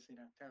 and there's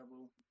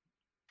terrible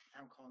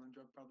alcohol and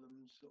drug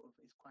problems. Sort of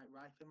is quite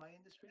rife in my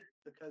industry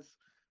because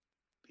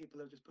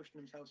people are just pushing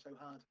themselves so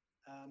hard,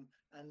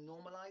 and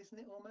normalizing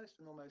it and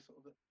almost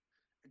sort of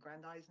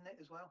aggrandizing it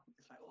as well.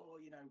 It's like,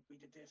 we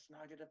did this, and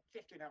I did a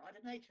 15-hour, I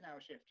did an 18-hour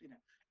shift,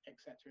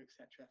 etc.,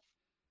 etc.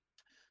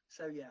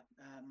 So yeah,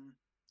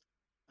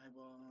 I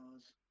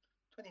was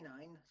 29.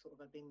 Sort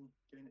of, I've been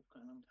doing it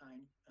for quite a long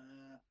time,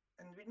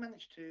 and I'd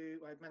managed to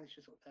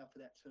sort of pay off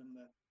the debts from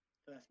the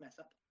first mess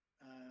up.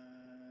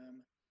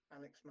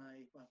 Alex,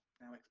 my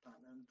now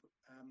ex-partner,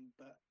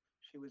 but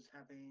she was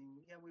having,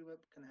 we were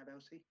going to have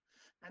Elsie,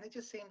 and it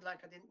just seemed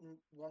like I didn't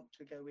want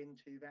to go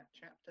into that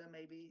chapter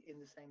maybe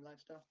in the same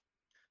lifestyle.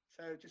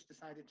 So just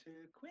decided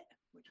to quit,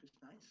 which was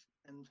nice,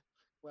 and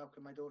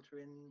welcome my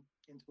daughter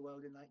into the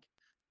world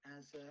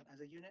as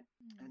a unit,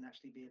 and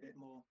actually be a bit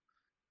more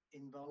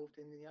involved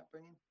in the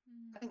upbringing.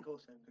 I think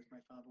also because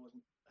my father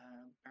wasn't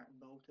that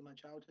involved in my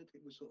childhood.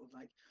 It was sort of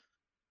like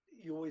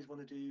you always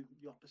want to do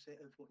the opposite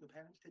of what your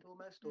parents did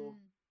almost, or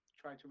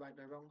try to right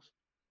their wrongs.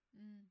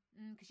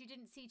 Because you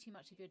didn't see too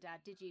much of your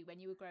dad, did you, when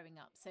you were growing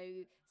up?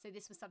 So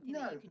this was something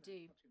No, that you could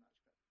do. not too much.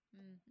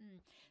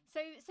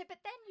 But... But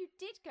then you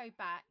did go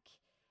back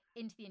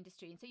into the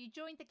industry, and so you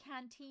joined the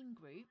Canteen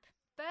Group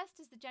first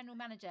as the general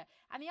manager.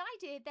 And the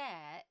idea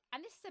there,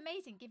 and this is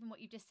amazing given what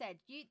you just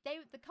said,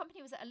 the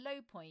company was at a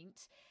low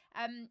point,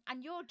 and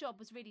your job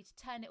was really to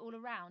turn it all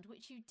around,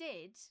 which you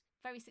did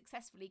very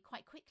successfully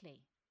quite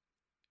quickly.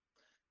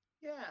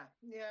 Yeah,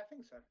 I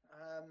think so.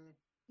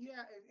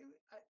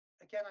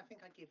 Again, I think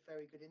I give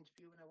very good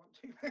interview when I want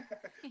to.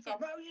 So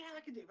I'm,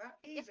 I can do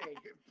that easy.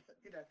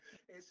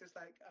 It's just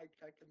like I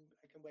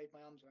can wave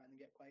my arms around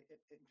and get quite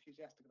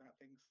enthusiastic about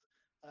things.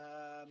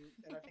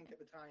 And I think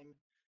at the time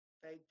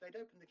they'd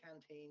opened the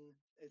canteen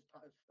as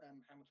part of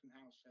Hamilton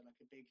House, so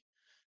like a big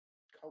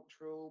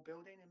cultural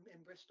building in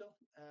Bristol.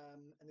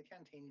 And the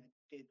canteen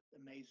did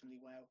amazingly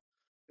well.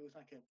 It was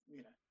like a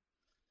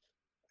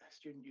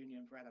student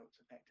union for adults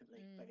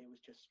effectively, but it was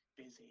just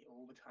busy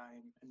all the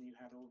time, and you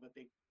had all the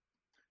big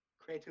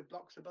creative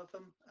blocks above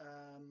them,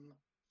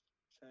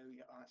 so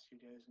your art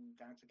studios and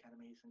dance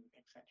academies and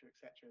etc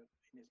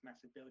in this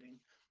massive building,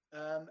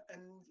 and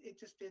it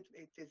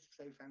did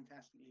so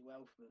fantastically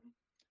well for them.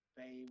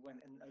 They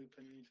went and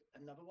opened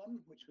another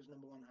one, which was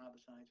number 1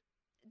 Harbourside.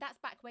 That's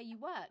back where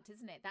you worked,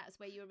 isn't it? That's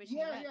where you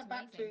originally worked. Yeah,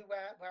 back to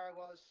where I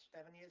was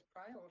 7 years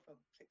prior, or for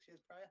 6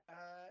 years prior.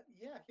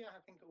 I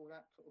think all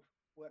that sort of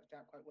worked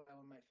out quite well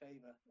in my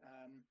favour.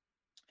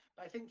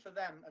 But I think for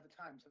them at the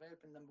time, so they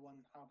opened number 1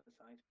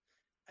 Harbourside,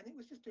 and it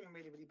was just doing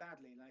really, really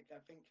badly. Like, I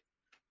think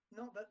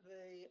not that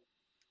they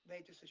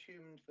just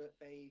assumed that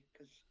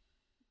because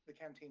the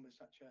canteen was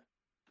such a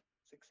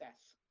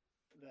success,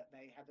 that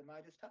they had the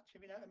Midas touch, if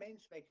you know what I mean.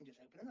 So they can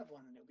just open another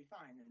one and it'll be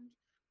fine, and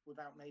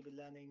without maybe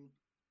learning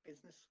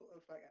business, sort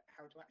of like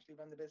how to actually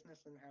run the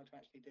business and how to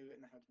actually do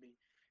it and how to be,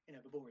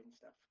 the boring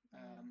stuff.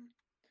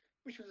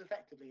 Which was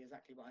effectively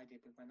exactly what I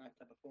did with my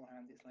nightclub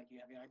beforehand. It's like you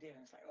have the idea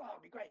and it's like,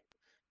 it'll be great.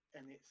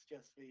 And it's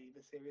just the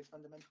serious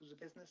fundamentals of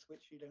business,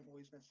 which you don't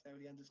always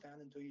necessarily understand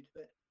until you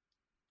do it.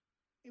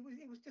 It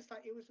was just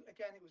like, it was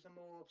a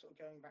more sort of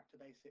going back to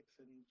basics,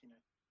 and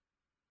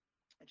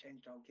I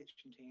changed our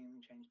kitchen team,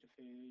 changed the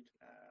food,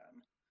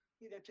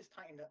 just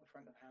tightened up the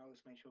front of the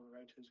house, made sure the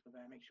rotors were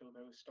there, make sure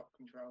there was stock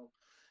control,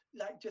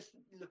 like just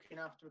looking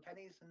after the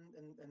pennies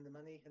and the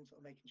money, and sort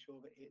of making sure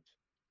that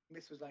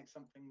this was like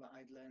something that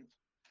I'd learned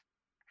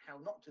how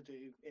not to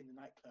do in the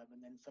nightclub, and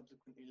then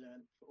subsequently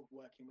learned sort of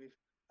working with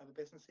other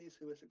businesses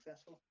who were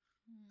successful.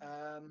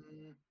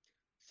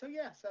 So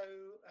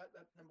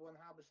at number 1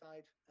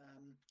 Harbourside,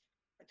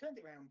 I turned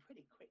it around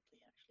pretty quickly,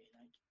 actually.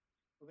 Like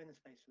within the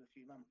space of a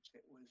few months,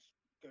 it was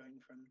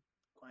going from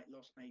quite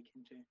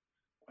loss-making to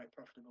quite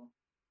profitable.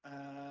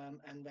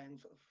 And then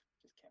sort of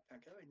just kept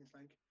that going. It's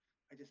like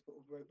I just sort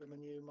of wrote them a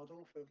new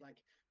model for like,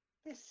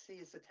 this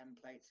is the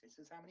templates, this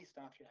is how many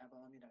staff you have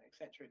on,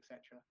 etc.,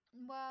 etc.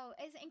 Well,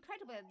 it's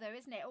incredible though,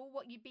 isn't it? All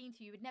what you've been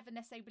through, you would never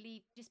necessarily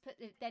believe, just put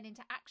it then into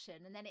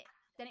action, and then it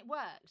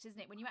worked, isn't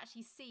it? When you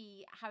actually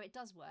see how it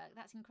does work,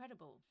 that's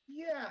incredible.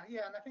 Yeah,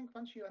 and I think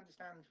once you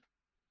understand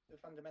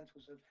the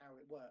fundamentals of how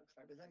it works,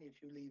 like there's only a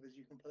few levers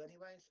you can pull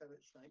anyway, so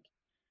it's like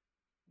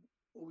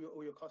all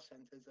your cost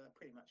centers are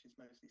pretty much, it's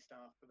mostly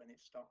staff, but then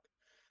it's stock.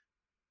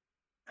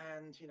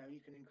 And you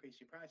can increase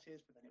your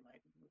prices, but then it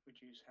might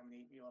reduce how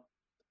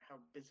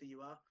busy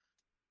you are.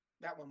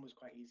 That one was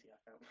quite easy, I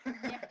felt.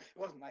 Yeah. It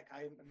wasn't like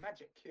I am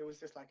magic. It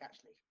was just like,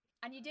 actually.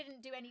 And you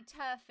didn't do any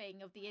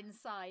turfing of the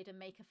inside and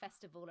make a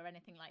festival or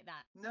anything like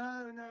that?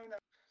 No.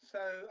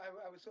 So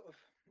I was sort of,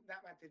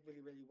 that did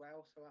really, really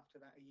well. So after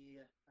that a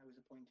year, I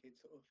was appointed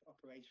sort of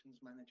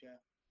operations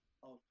manager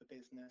of the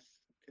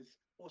business, because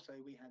also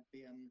we had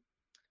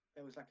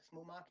there was like a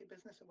small market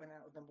business that went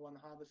out of number one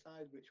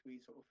Harborside, which we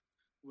sort of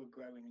were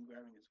growing and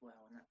growing as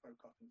well. And that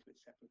broke off into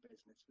its separate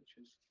business, which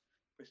was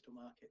Bristol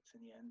Markets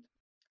in the end.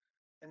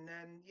 And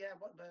then,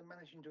 what the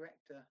managing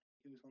director,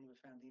 who was one of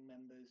the founding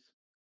members,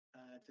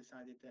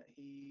 decided that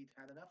he'd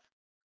had enough,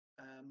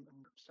 and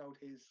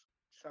sold his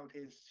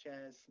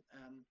shares.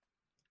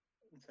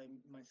 And so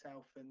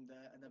myself and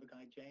another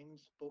guy,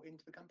 James, bought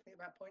into the company at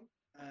that point.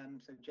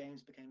 So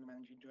James became the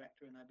managing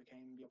director, and I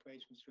became the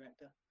operations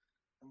director.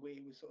 And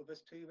we were sort of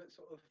us two that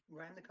sort of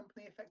ran the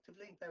company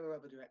effectively. There were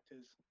other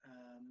directors,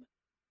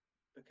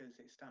 because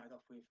it started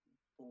off with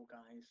 4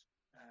 guys.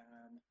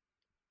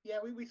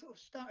 We sort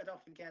of started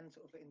off again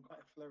sort of in quite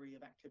a flurry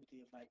of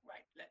activity of like,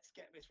 right, let's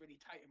get this really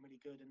tight and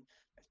really good, and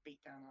let's beat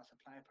down our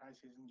supplier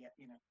prices and get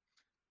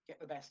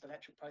the best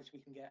electric price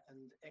we can get,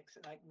 and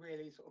like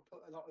really sort of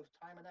put a lot of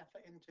time and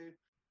effort into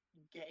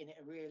getting it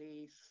a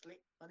really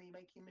slick money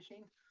making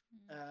machine.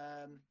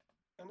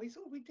 And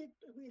we did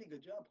a really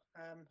good job,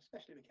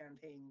 especially the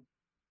canteen.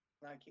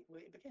 Like it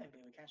became a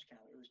bit of a cash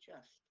cow. It was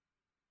just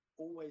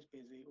always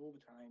busy all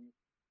the time.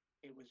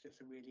 It was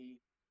just a really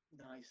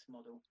nice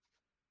model.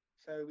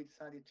 So we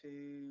decided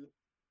to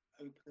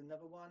open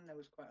another one. There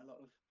was quite a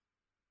lot of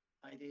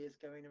ideas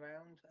going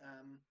around.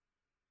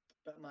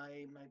 But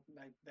my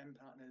then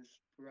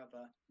partner's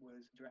brother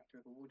was director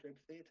of a wardrobe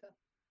theatre,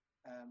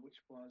 which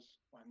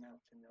was, well, now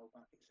it's in the Old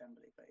Market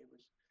Assembly, but it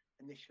was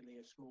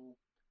initially a small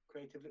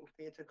creative little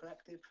theatre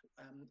collective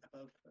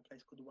above a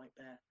place called the White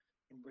Bear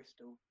in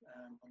Bristol,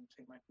 on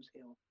St Michael's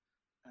Hill.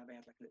 They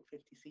had like a little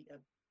 50-seater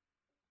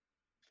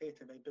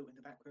theatre they built in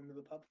the back room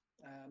of a pub,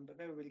 but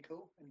they were really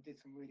cool and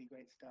did some really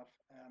great stuff.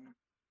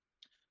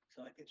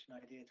 So I pitched an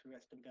idea to the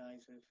rest of the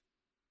guys of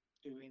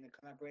doing a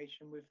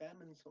collaboration with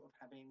them and sort of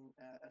having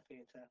a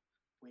theatre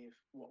with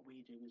what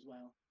we do as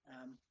well.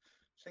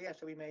 So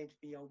we made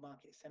the Old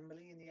Market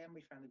Assembly in the end.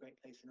 We found a great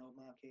place in Old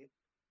Market.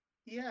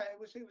 Yeah, it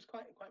was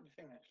quite a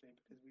thing actually,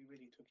 because we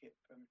really took it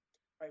from,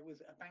 it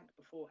was a bank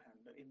beforehand,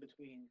 but in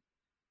between,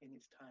 in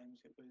its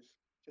times, it was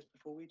just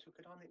before we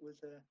took it on. It was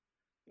a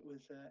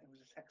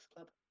sex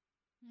club.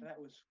 So that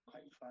was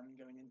quite fun,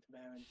 going into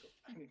there and sort of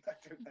finding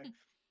that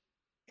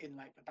in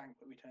like the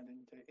bank that we turned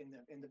into,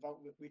 in the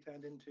vault that we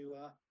turned into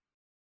our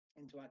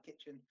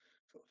kitchen,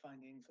 sort of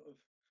finding sort of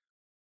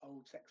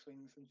old sex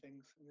swings and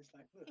things, and it's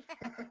like,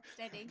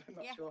 Steady. I'm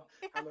not sure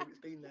how long it's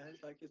been there.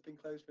 It's like it's been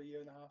closed for a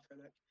year and a half. So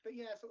but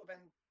yeah, sort of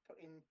then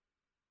putting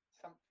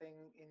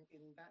something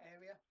in that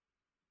area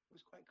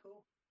was quite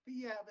cool. But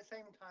yeah, at the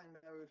same time,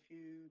 there were a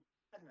few,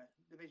 I don't know,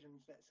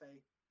 divisions, let's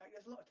say, like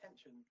there's a lot of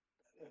tension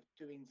of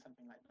doing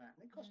something like that,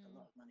 and it cost a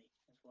lot of money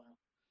as well.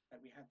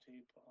 Like we had to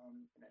put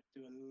on,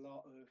 do a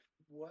lot of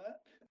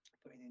work,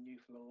 putting in new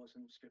floors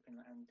and stripping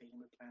and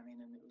dealing with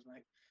planning, and it was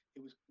like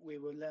we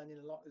were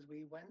learning a lot as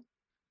we went,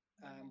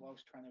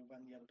 whilst trying to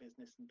run the other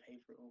business and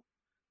pay for it all.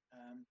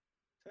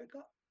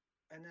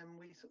 And then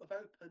we sort of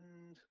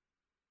opened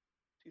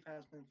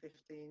 2015.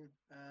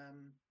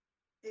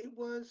 It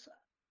was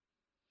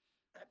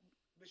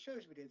the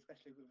shows we did,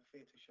 especially with the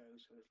theatre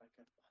shows, so it was like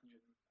a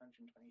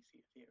 120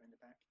 seat theatre in the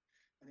back,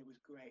 and it was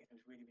great. It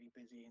was really, really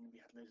busy, and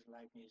we had loads of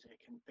live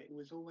music, but it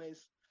was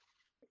always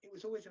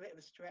a bit of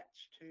a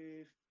stretch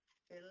to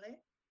fill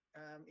it,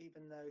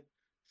 even though.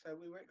 So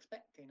we were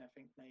expecting, I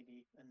think,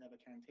 maybe another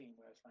canteen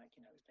where it's like,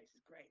 this place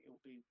is great,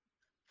 it'll be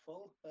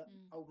full, but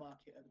Old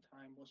Market at the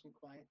time wasn't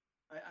quite.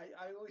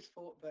 I always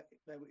thought that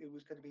it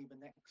was going to be the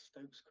next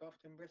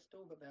Stokescroft in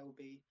Bristol, but there will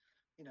be,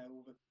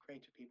 all the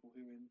creative people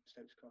who were in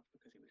Stokescroft,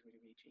 because it was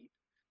really, really cheap,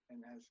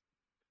 and as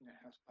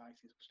house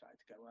prices started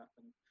to go up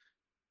and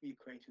new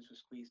creators were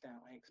squeezed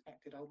out, I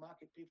expected Old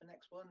Market to be the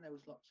next one. There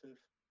was lots of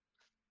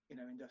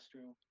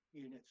industrial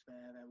units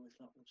there. There was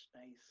lots of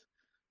space.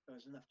 There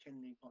was enough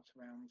chimney pots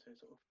around to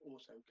sort of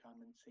also come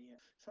and see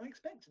it. So I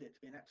expected it to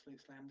be an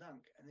absolute slam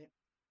dunk, and it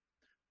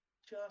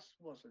just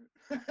wasn't.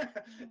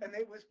 And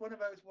it was one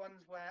of those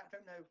ones where I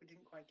don't know if we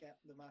didn't quite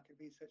get the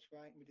market research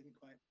right, and we didn't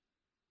quite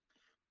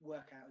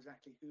work out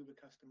exactly who the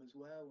customers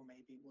were, or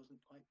maybe it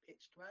wasn't quite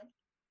pitched right.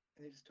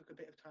 And it just took a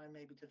bit of time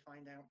maybe to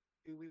find out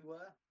who we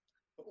were,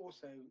 but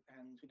also,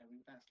 and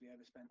we vastly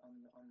overspent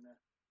on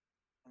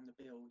the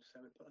build,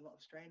 so it put a lot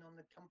of strain on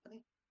the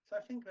company. So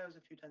I think there was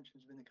a few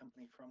tensions within the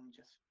company from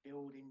just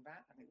building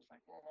that, and it was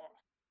like,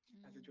 oh,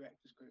 as a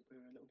directors group, we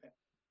were a little bit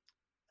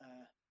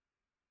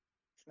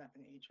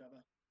snapping at each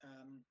other.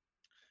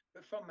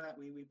 But from that,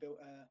 we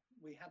built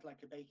we had like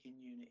a baking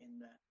unit in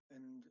there,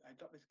 and I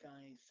got this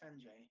guy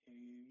Sanjay who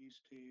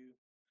used to.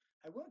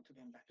 I worked with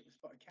him back at the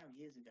Spotted Cow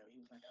years ago.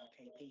 He was like our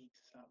KP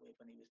to start with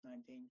when he was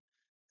 19,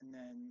 and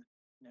then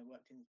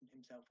worked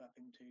himself up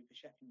into the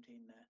chefing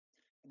team there,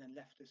 and then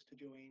left us to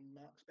join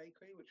Mark's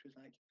Bakery, which was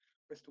like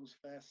Bristol's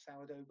first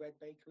sourdough bread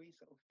bakery,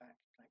 sort of back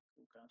like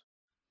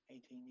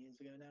 18 years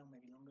ago now,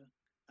 maybe longer,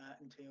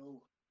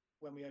 until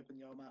when we opened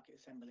the Old Market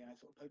Assembly. I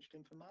sort of poached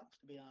him from Mark's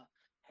to be our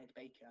head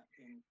baker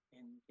in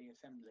the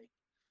assembly.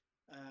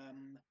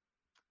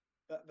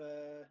 But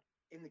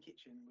in the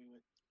kitchen, we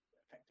were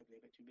effectively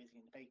a bit too busy,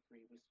 and the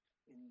bakery was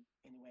in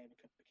the way of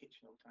the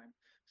kitchen all the time.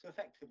 So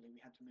effectively, we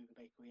had to move the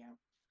bakery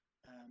out.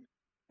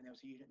 And there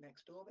was a unit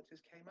next door that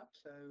just came up.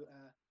 So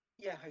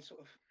yeah,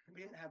 we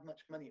didn't have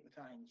much money at the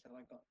time, so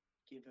I got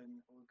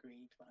given or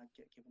agreed that I'd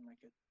get given like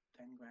a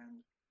 10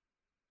 grand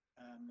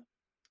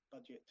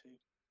budget to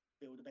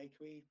build a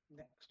bakery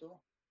next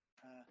door.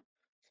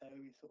 So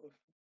we sort of,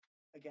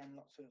 again,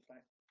 lots of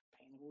like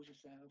painting the walls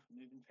yourself,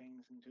 moving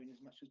things and doing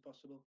as much as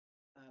possible.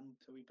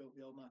 So we built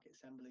the Old Market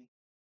Assembly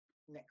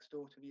next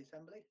door to the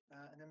assembly,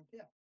 and then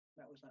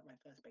that was like my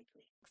first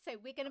bakery.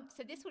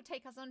 So this will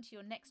take us on to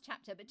your next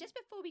chapter, but just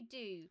before we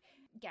do,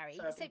 Gary,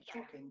 so I've been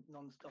talking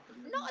non-stop.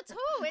 Not at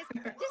all.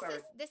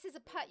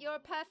 You're a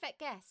perfect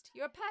guest.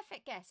 You're a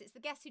perfect guest. It's the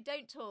guests who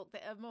don't talk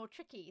that are more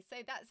tricky. So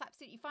that's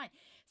absolutely fine.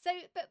 So,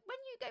 but when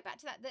you go back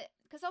to that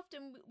because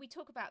often we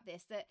talk about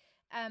this, that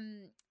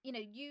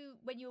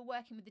when you were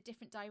working with the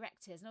different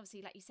directors, and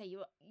obviously, like you say,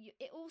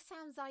 it all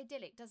sounds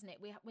idyllic, doesn't it?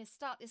 We'll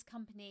start this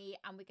company,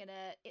 and we're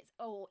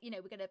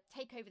gonna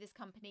take over this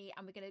company,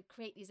 and we're gonna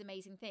create these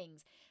amazing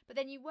things. But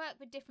then you work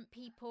with different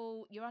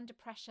people. You're under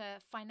pressure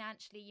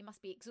financially. You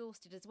must be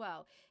exhausted as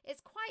well. I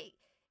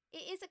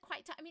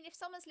mean, if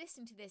someone's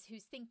listening to this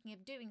who's thinking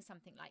of doing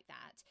something like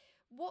that,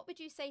 what would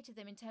you say to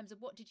them in terms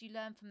of what did you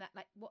learn from that?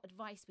 Like, what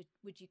advice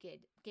would you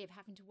give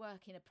having to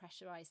work in a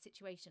pressurized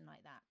situation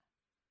like that?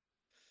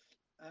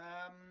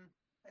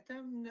 I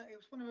don't know. It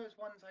was one of those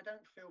ones. I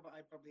don't feel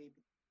that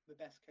the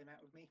best came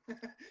out of me.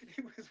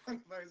 It was one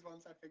of those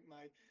ones. I think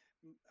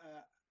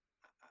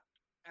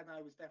and I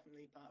was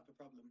definitely part of the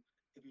problem,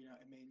 if you know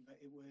what I mean.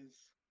 But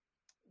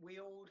we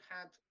all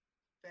had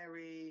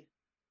very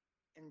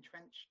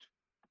entrenched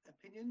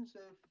opinions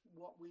of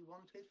what we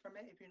wanted from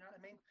it, if you know what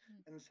I mean.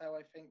 And so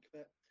I think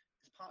that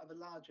as part of a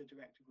larger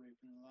director group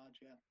and a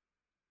larger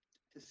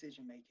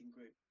decision-making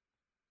group,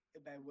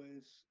 there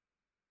was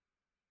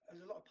a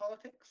lot of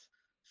politics.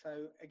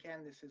 So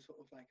again, this is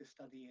sort of like a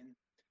study in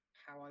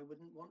how I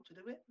wouldn't want to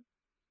do it.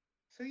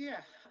 So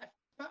yeah,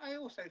 but I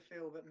also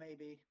feel that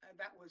maybe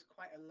that was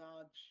quite a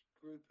large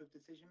group of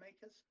decision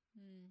makers,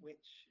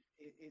 which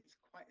it's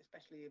quite,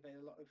 especially if it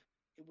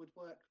would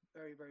work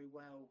very, very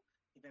well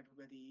if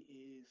everybody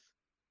is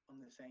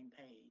on the same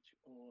page.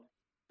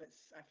 But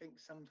I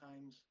think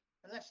sometimes,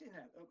 unless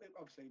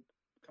obviously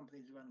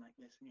companies run like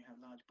this and you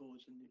have large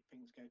boards and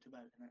things go to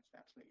vote, and that's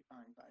absolutely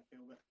fine. But I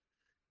feel that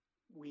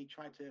we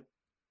try to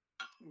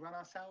run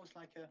ourselves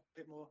like a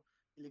bit more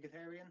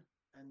egalitarian,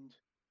 and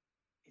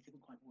it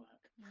didn't quite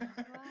work. Wow.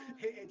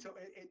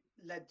 It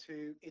led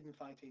to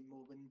infighting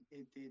more than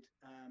it did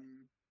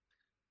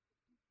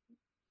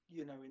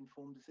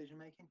informed decision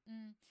making.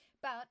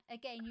 But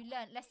again, you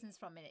learnt lessons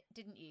from it,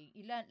 didn't you?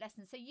 You learnt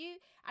lessons. So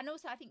and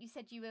also I think you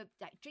said you were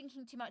like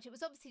drinking too much. It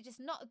was obviously just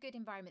not a good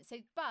environment. So,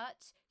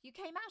 but you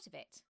came out of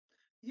it.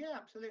 Yeah,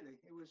 absolutely.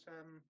 It was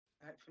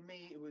for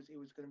me. It was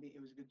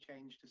a good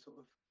change to sort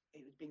of.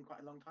 It had been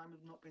quite a long time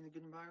of not being a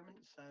good environment,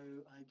 so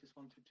I just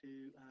wanted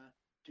to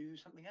do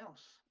something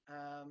else.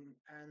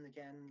 And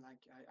again,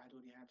 like I'd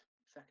already had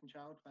a second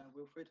child,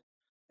 Wilfred,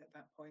 at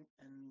that point,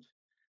 and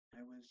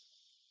I was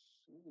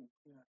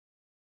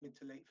mid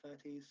to late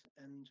 30s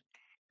and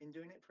been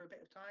doing it for a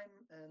bit of time.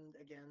 And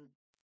again,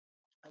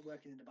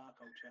 working in the bar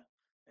culture,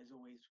 there's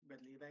always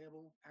readily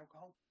available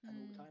alcohol and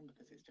all the time,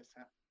 because it's just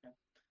that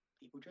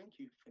people drink.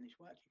 You finish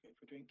work, you go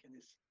for a drink, and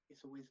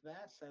it's always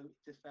there. So it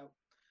just felt.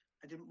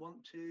 I didn't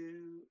want it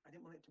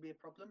to be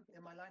a problem in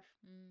my life.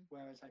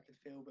 Whereas I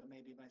could feel that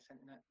maybe if I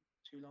spent that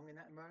too long in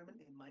that environment,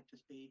 it might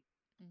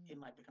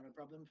become a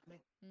problem for me.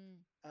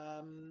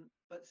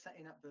 But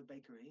setting up the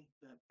bakery,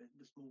 the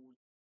small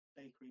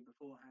bakery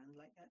beforehand,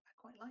 like I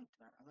quite liked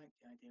that. I liked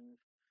the idea of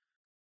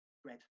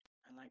bread.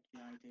 I liked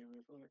the idea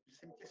of the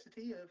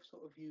simplicity of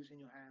sort of using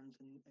your hands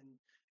and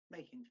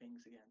making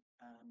things again.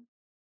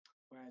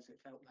 Whereas it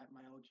felt like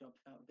my old job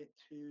felt a bit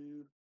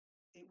too.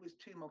 It was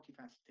too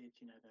multifaceted,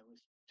 there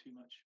was too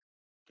much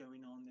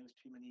going on. There was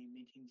too many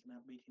meetings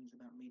about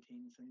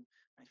meetings, and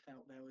I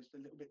felt there was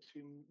a little bit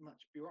too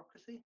much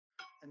bureaucracy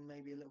and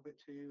maybe a little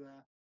bit too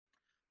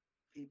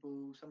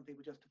some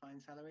people justifying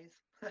salaries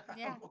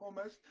Yeah.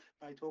 almost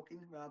by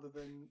talking rather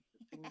than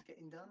things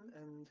getting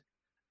done.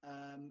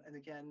 And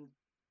again,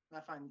 I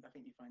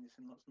think you find this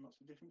in lots and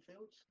lots of different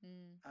fields.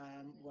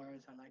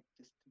 Whereas I like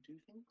just to do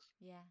things.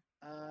 Yeah.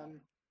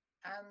 Um,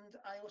 and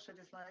I also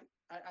just I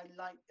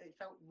like it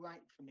felt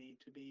right for me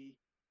to be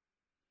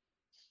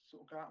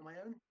sort of go out on my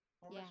own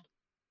Yeah. almost.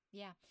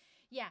 Yeah.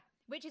 Yeah.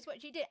 Which is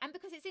what you did. And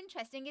because it's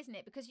interesting, isn't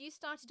it? Because you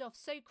started off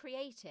so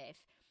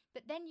creative,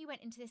 but then you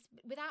went into this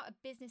without a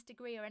business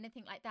degree or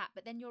anything like that.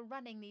 But then you're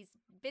running these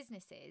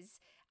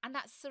businesses, and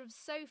that's sort of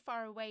so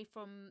far away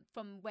from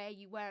where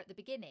you were at the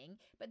beginning.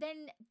 But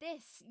then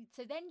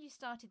then you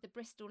started the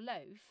Bristol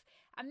Loaf,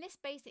 and this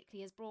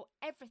basically has brought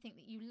everything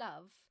that you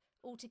love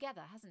all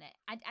together, hasn't it?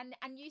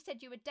 And you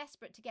said you were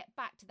desperate to get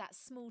back to that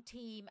small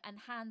team and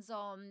hands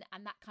on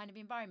and that kind of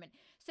environment.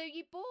 So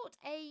you bought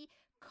a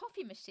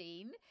coffee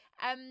machine.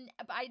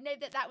 But I know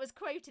that was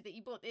quoted that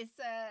you bought this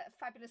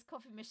fabulous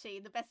coffee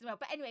machine, the best in the world.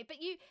 But anyway,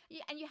 you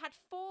had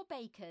 4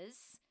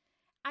 bakers,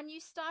 and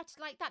you started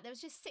like that. There was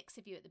just 6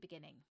 of you at the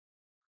beginning.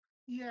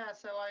 Yeah,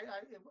 so I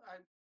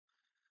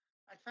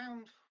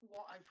found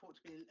what I thought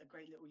to be a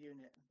great little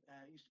unit.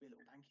 It used to be a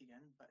little bank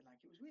again, but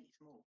like it was really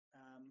small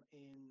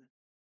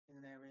in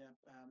an area,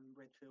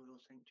 Redfield or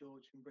St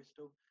George in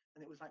Bristol,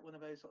 and it was like one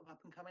of those sort of up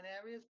and coming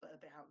areas, but a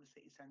bit out of the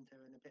city centre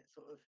and a bit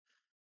sort of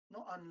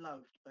not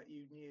unloved, but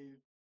you knew.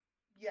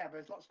 Yeah,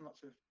 there's lots and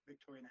lots of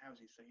Victorian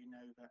houses, so you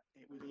know that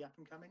it will be up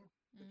and coming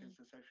because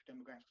the social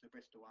demographics of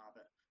Bristol are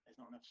that there's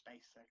not enough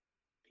space, so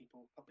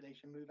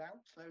population move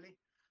out slowly.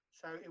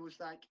 So it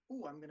was like,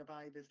 oh, I'm going to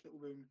buy this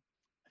little room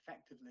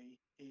effectively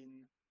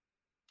in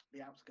the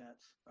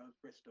outskirts of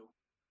Bristol,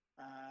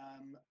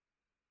 and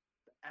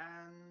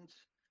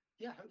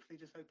yeah,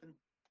 hopefully just open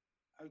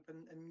a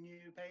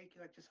new bakery,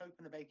 like just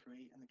open a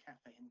bakery and a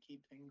cafe and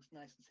keep things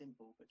nice and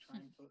simple, but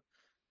try and put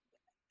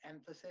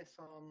emphasis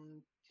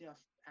on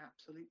just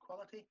absolute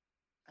quality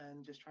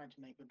and just trying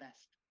to make the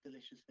best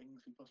delicious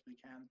things we possibly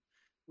can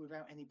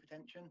without any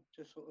pretension.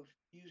 Just sort of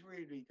use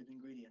really, really good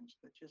ingredients,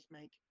 but just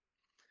make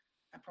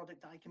a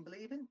product that I can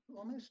believe in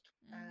almost.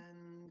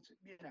 And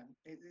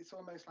it's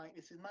almost like,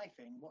 this is my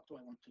thing, what do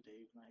I want to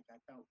do? Like, I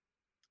felt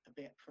a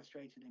bit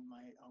frustrated in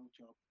my old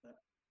job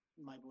that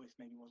my voice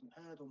maybe wasn't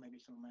heard, or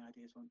maybe some of my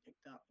ideas weren't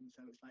picked up, and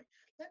so it's like,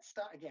 let's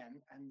start again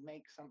and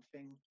make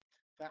something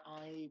that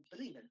I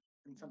believe in,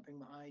 and something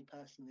that I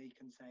personally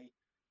can say,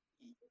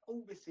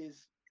 oh, this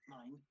is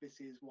mine, this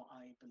is what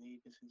I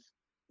believe, this is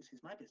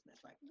my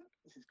business, like, look,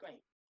 this is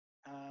great.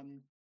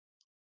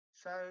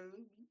 So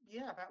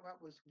yeah, that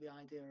was the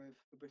idea of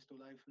the Bristol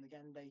Loaf, and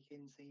again,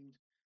 baking seemed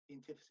the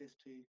antithesis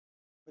to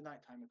the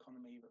nighttime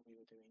economy that we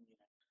were doing.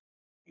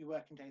 Your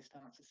working day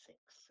starts at 6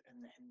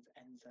 and then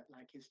ends at,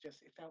 like, it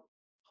felt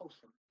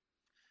wholesome.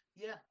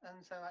 Yeah,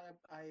 and so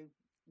I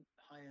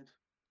hired,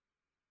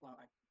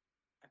 well, I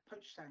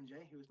poached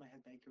Sanjay, who was my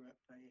head baker at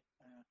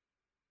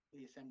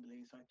the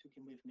assembly, so I took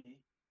him with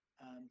me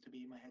to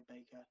be my head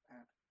baker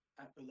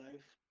at the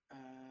Loaf,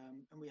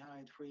 and we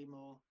hired three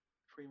more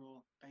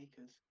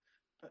bakers,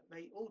 but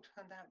they all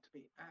turned out to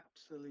be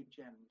absolute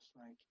gems.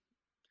 Like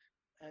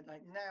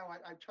now,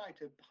 I try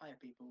to hire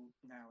people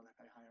now, like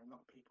I hire a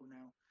lot of people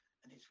now,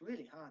 and it's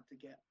really hard to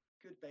get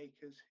good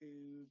bakers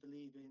who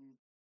believe in,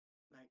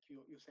 like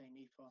you're saying,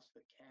 ethos,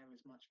 that care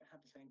as much, that have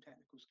the same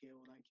technical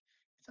skill. Like,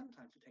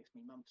 sometimes it takes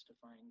me months to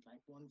find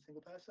like one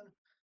single person.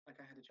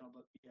 Like, I had a job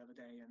the other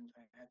day, and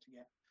I had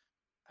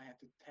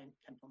to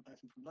tempt one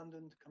person from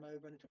London to come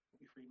over, and it took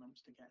me 3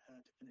 months to get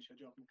her to finish her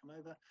job and come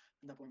over.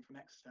 Another one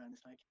from Exeter, and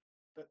it's like,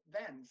 but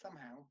then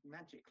somehow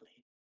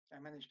magically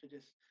I managed to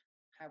just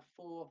have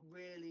 4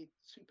 really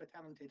super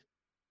talented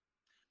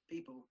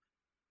people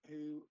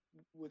who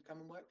would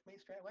come and work for me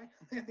straight away.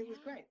 And it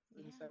was great.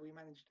 And so we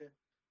managed to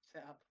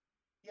set up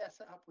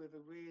with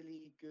a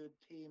really good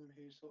team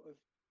who sort of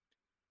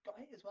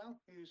got it as well,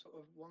 who sort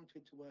of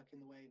wanted to work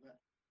in the way that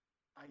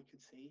I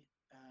could see,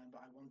 but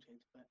I wanted,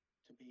 but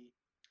to be,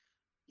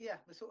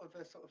 the sort of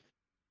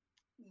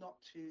not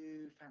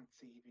too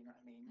fancy, if you know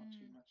what I mean, not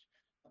too much,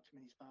 not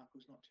too many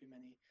sparkles, not too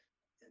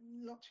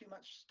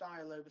much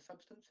style over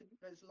substance.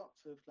 There's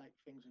lots of like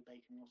things with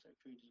baking, also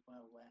food as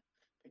well, where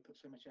they put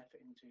so much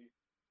effort into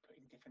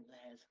putting different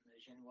layers, and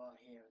the genoise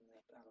here, and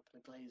I'll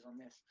put a glaze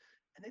on this,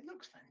 and it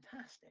looks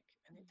fantastic,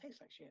 and it tastes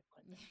like shit,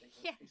 quite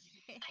frankly.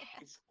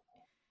 It's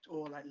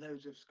or like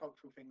loads of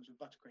sculptural things with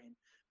buttercream,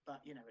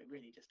 but it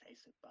really just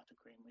tastes of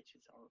buttercream, which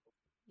is horrible.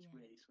 It's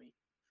really sweet,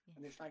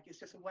 and it's like, it's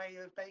just a way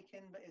of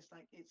baking, but it's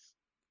like it's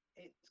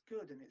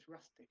good, and it's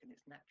rustic, and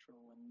it's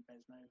natural, and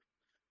there's no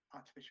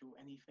artificial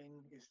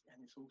anything,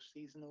 and it's all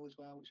seasonal as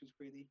well, which is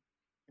really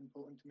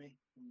important to me,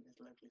 and as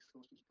locally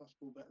sourced as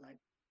possible. But like,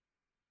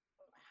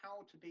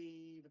 how to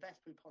be the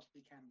best we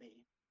possibly can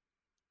be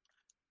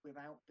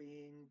without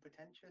being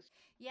pretentious.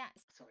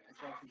 Yes. Sorry, I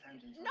go off on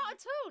tangents. Not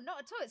at all, not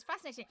at all. It's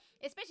fascinating,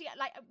 especially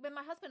like when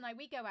my husband and I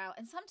we go out,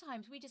 and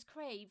sometimes we just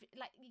crave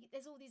like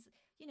there's all these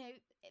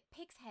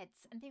pig's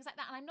heads and things like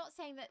that. And I'm not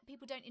saying that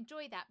people don't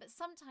enjoy that, but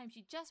sometimes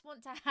you just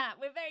want to have.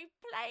 We're very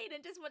plain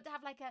and just want to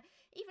have like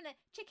even a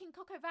chicken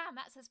coq au vin.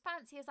 That's as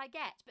fancy as I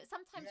get. But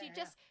sometimes you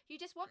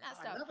just want that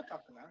stuff. I love a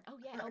coq au vin. Oh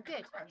yeah, oh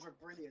good. Coq are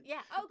brilliant.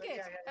 Yeah, oh But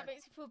good. That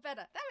makes me feel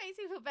better.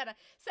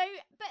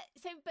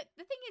 But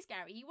the thing is,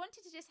 Gary, you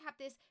wanted to just have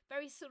this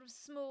very sort of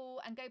small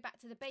and go back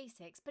to the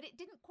basics, but it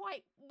didn't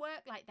quite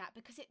work like that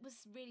because it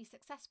was really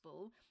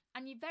successful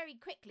and you very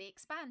quickly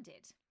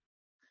expanded.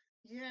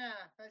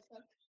 Yeah,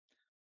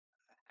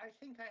 I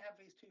think I have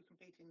these two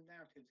competing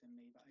narratives in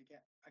me, but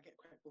I get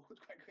quite bored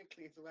quite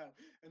quickly as well.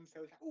 And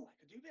so it's like, oh, I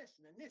could do this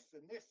and then this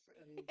and this.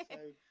 And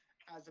so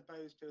as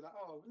opposed to like,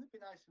 oh, wouldn't it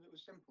be nice if it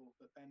was simple?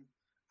 But then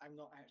I'm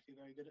not actually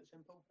very good at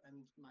simple,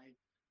 and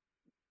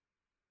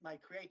my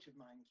creative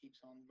mind keeps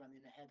on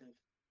running ahead of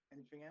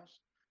anything else.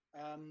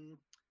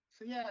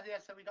 So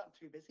so we got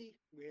too busy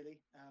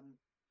really.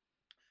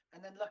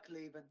 And then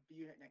luckily the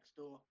unit next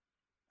door,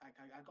 I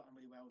got on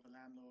really well with the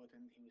landlord,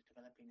 and he was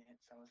developing it.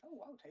 So I was like,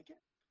 oh, I'll take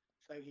it.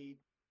 So he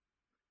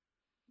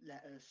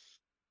let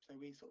us. So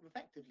we sort of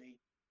effectively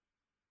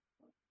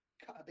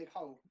cut a big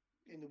hole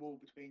in the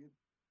wall between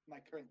my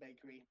current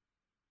bakery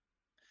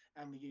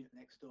and the unit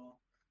next door.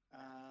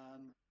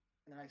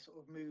 And I sort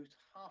of moved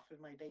half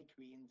of my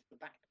bakery into the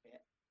back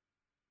bit.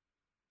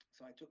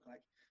 So I took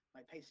like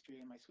my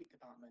pastry and my sweet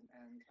department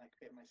and like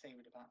a bit of my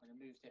savoury department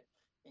and moved it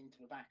into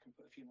the back and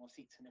put a few more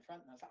seats in the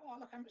front. And I was like, oh,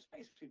 look how much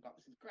space we've got.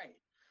 This is great.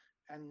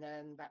 And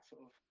then that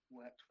sort of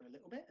worked for a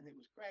little bit, and it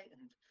was great.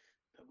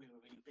 But we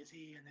were really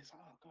busy, and it's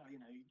like, oh god,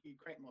 you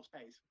create more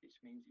space, which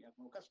means you have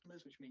more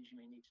customers, which means you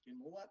may need to do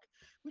more work,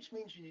 which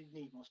means you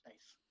need more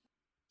space.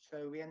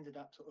 So we ended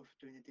up sort of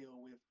doing a deal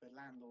with the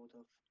landlord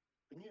of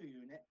the new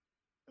unit,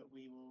 but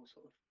we will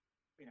sort of,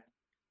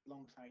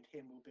 alongside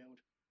him, we'll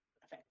build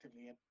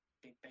effectively a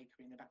big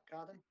bakery in the back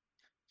garden.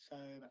 So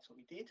that's what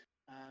we did.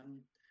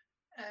 And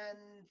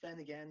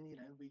then again,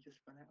 we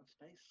just ran out of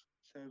space,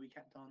 so we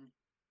kept on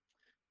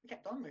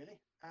really.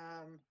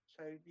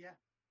 So yeah,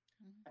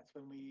 that's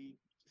when we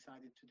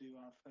decided to do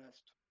our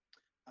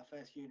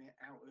first unit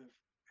out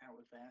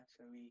of there.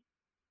 So we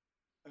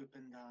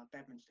opened our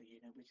Bedminster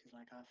unit, which is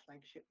like our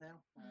flagship now,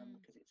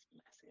 because it's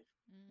massive.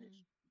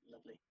 It's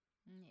lovely.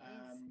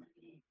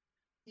 It is.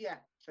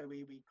 Yeah, so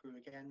we grew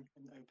again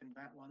and opened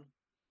that one.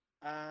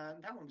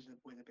 That one was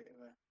a bit of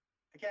a.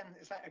 Again,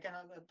 it's like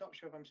I'm not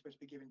sure if I'm supposed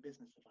to be giving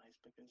business advice,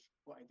 because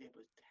what I did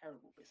was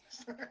terrible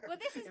business. Well,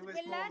 this is we're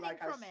learning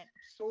like from I it.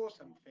 saw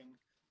something,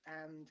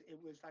 and it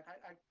was like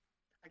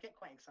I get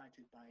quite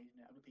excited by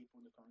other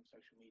people look on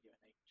social media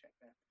and they check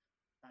their.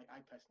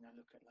 I personally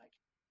look at like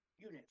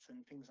units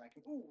and things like,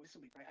 oh, this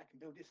will be great. I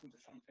can build this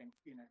into something,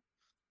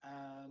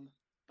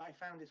 But I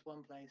found this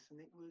one place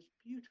and it was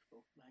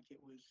beautiful. Like it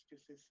was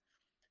just this.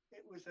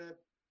 It was a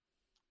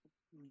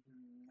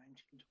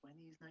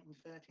 1920s,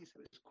 1930s,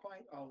 so it's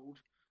quite old,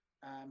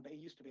 but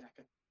it used to be like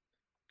a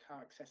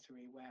car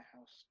accessory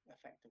warehouse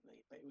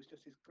effectively, but it was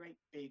just this great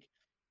big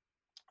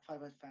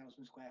 500,000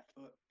 square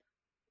foot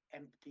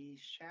empty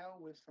shell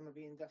with some of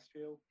the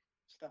industrial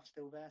stuff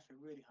still there, so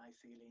really high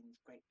ceilings,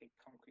 great big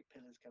concrete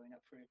pillars going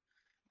up through,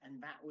 and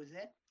that was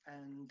it.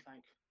 And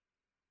like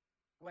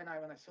when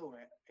I saw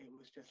it, it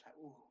was just like,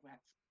 oh,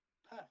 that's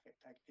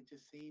perfect. I could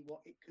just see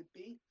what it could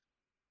be.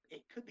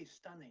 It could be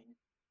stunning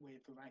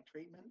with the right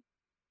treatment,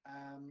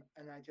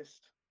 and I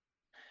just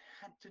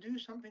had to do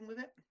something with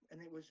it,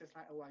 and it was just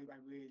like, oh, I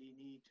really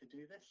need to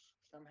do this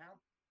somehow.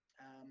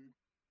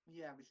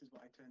 This is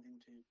what I turned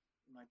into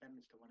my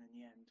Bedminster one in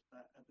the end,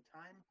 but at the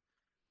time,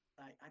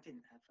 like, I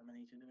didn't have the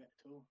money to do it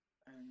at all,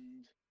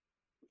 and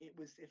it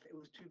was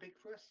too big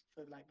for us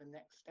for like the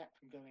next step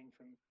from going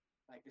from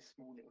like this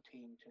small little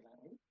team to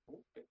like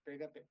bit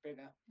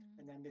bigger,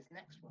 and then this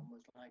next one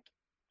was like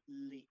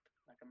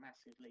a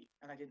massive leap,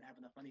 and I didn't have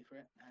enough money for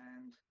it.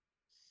 And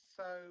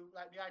so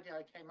like the idea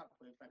I came up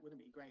with, like, wouldn't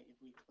it be great if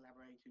we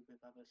collaborated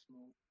with other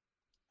small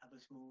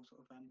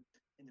sort of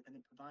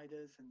independent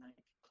providers and like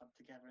clubbed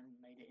together and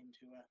made it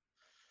into a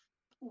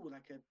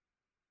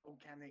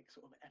organic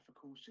sort of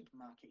ethical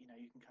supermarket.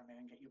 You can come in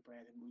and get your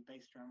bread, and we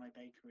based around my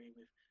bakery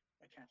with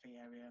a cafe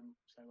area.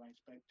 So I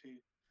spoke to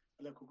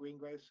a local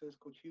greengrocers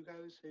called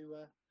Hugo's, who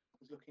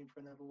was looking for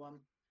another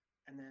one.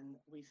 And then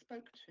we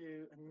spoke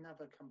to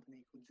another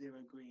company called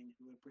Zero Green,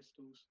 who were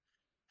Bristol's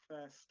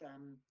first.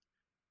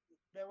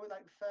 They were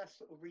like the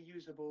first sort of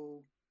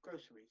reusable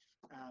groceries.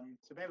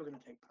 So they were going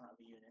to take part of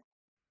the unit.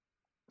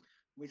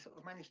 We sort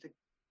of managed to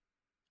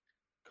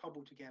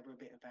cobble together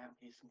a bit of that,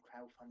 with some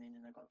crowdfunding,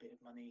 and I got a bit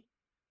of money.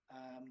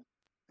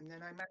 And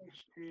then I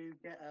managed to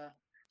get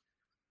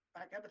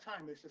like at the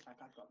time, it was just like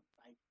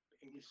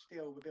it was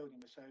still, the building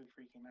was so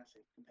freaking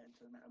massive compared to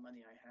the amount of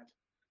money I had,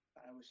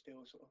 that I was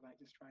still sort of like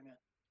just trying to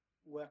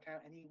work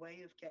out any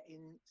way of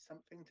getting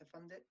something to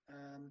fund it.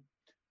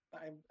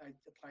 But I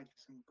applied for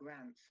some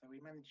grants, so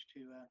we managed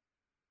to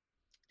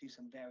do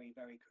some very,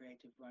 very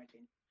creative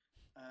writing.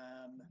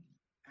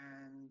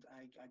 and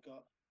I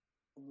got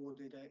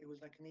awarded it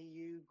was like an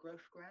EU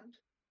growth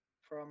grant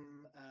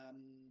from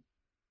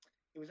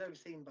it was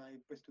overseen by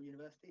Bristol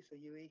University, so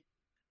UE.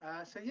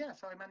 So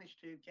I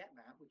managed to get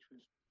that, which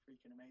was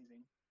freaking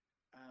amazing.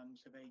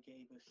 So they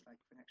gave us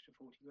like an extra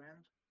 40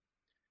 grand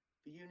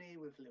for uni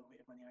with a little bit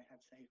of money I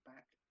had saved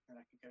back, and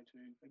I could go to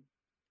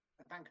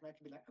a bank and I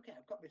could be like, okay,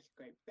 I've got this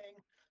great thing,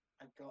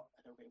 I've got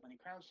a little bit of money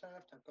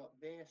crowdsurfed, I've got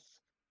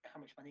this. How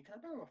much money can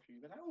I borrow off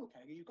you? They're like, oh,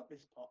 okay, you've got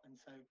this pot, and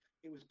so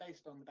it was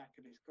based on the back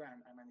of this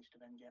grant. I managed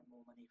to then get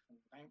more money from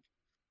the bank,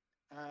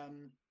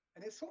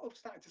 and it sort of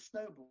started to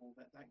snowball.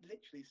 But like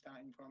literally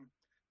starting from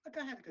like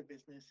I had a good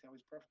business, I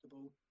was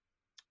profitable,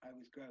 I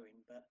was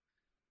growing, but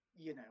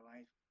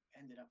I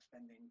ended up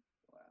spending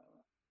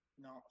well,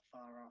 not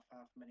far off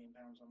 £500,000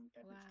 on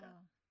debit stuff.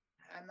 Wow.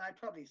 And I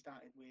probably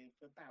started with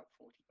about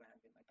 40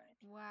 grand in my bank.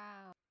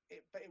 Wow.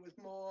 But it was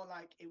more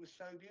like it was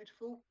so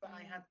beautiful, but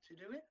I had to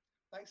do it.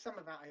 Like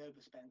some of that I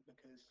overspent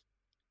because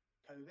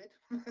COVID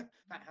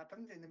that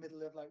happened in the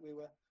middle of like we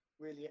were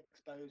really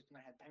exposed,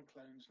 and I had bank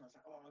loans, and I was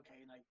like, oh,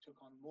 okay, and I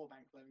took on more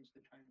bank loans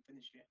to try and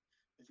finish it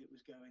as it was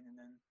going, and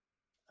then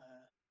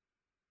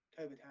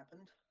COVID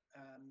happened.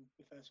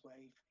 The first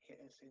wave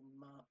hit us in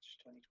March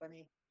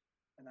 2020,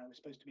 and I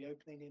was supposed to be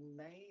opening in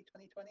May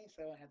 2020,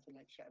 so I had to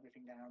like shut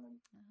everything down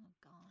and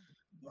Oh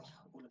God.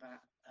 all of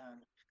that.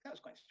 That was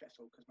quite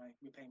stressful because my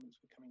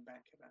repayments were coming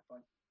back at that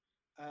point.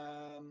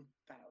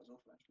 That was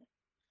awful actually,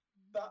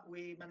 but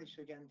we managed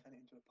to again turn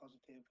it into a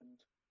positive and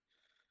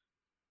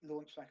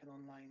launch like an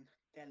online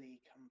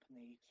deli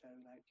company. So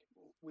like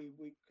we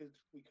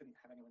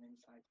couldn't have anyone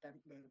inside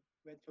the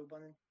Redfield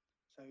Bunning,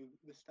 so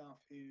the staff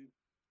who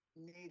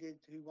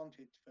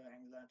wanted for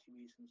anxiety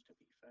reasons to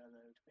be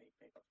furloughed,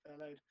 they got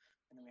furloughed,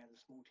 and then we had a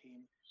small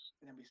team,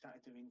 and then we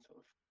started doing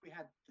we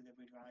had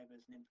delivery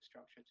drivers and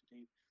infrastructure to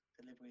do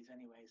deliveries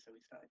anyway, so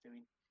we started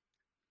doing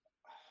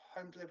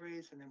home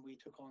deliveries, and then we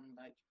took on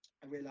like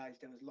I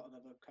realized there was a lot of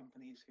other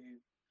companies who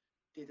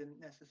didn't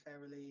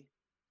necessarily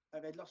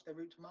they'd lost their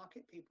route to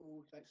market,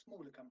 people like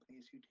smaller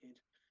companies who did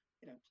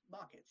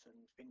markets and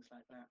things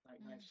like that,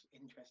 like nice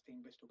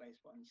interesting Bristol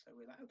based ones. So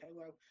we're like, okay,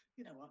 well,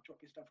 you know what,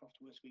 drop your stuff off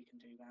to us, we can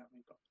do that,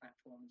 we've got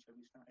platforms. So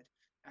we started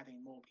adding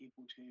more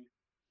people to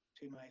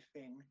my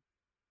thing,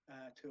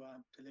 to our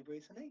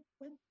deliveries, and they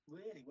went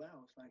really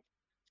well. It's like,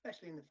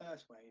 especially in the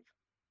first wave,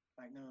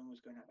 like no one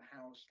was going out the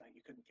house, like you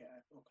couldn't get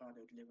an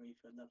Ocado delivery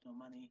for love nor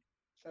money.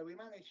 So we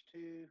managed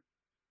to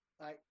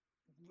like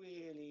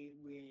really,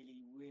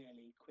 really,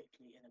 really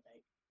quickly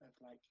innovate. Of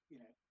like,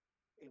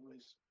 it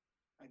was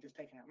I just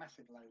taken out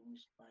massive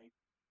loans. My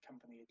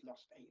company had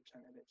lost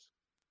 80% of its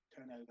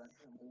turnover,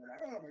 and we were like,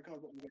 oh my god,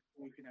 what are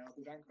we going to do? I'll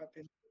be bankrupt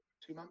in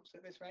 2 months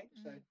at this rate.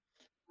 So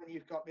when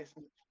you've got this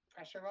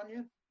pressure on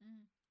you,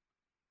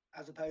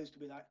 as opposed to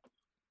be like,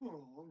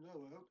 oh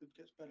no, I hope it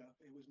gets better.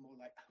 It was more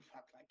like, oh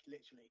fuck, like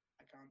literally,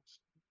 I can't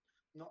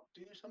not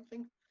do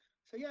something.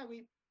 So yeah,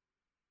 we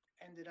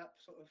ended up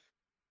sort of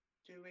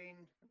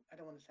doing, I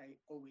don't want to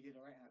say, oh, we did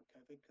all right out of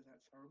COVID because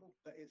that's horrible,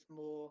 but it's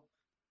more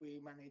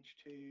we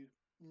managed to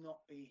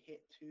not be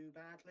hit too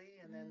badly,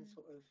 and then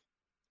sort of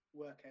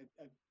work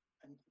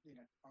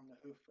on the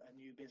hoof a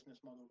new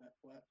business model that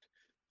worked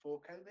for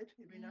COVID,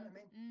 if you know what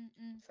I mean.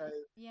 So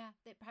yeah,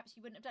 that perhaps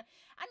you wouldn't have done.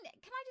 And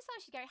can I just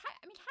ask you, Gary,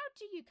 how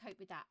do you cope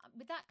with that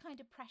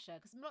kind of pressure?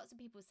 Because lots of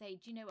people say,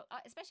 do you know what,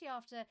 especially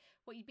after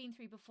what you've been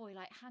through before,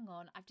 you're like, hang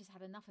on, I've just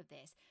had enough of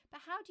this.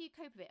 But how do you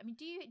cope with it? I mean,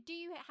 do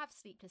you have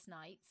sleepless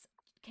nights?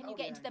 Can you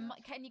get into the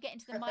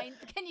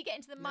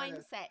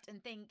mindset and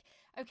think,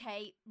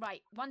 okay,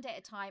 right, one day at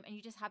a time, and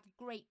you just have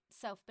great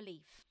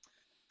self-belief?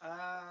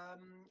 I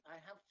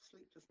have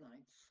sleepless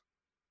nights.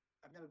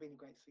 I've never been a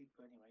great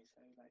sleeper anyway,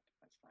 so like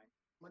that's fine.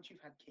 Once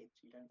you've had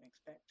kids, you don't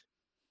expect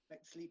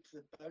like sleep's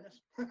a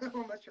bonus.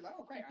 Almost you're like,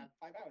 oh great, I have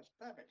 5 hours,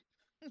 perfect.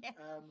 Yeah.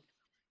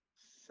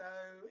 So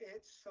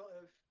it's sort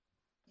of,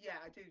 yeah,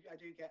 I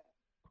do get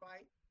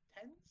quite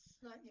tense.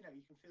 Like you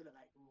can feel it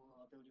like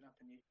building up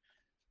in you.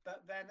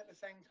 But then at the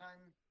same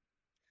time,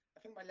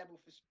 I think my level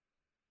for,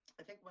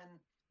 I think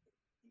when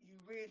you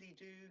really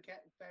do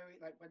get very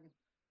like when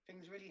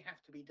things really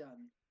have to be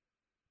done,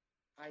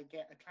 I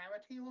get a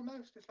clarity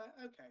almost. It's like,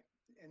 okay.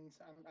 And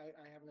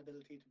I have an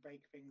ability to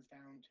break things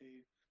down to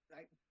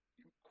like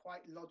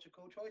quite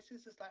logical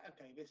choices. It's like,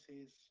 okay, this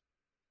is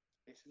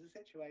a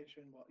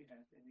situation,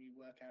 and you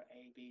work out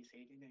A, B,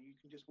 C, you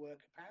can just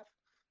work a path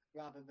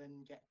rather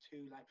than get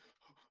too like,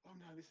 oh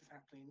no, this is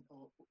happening.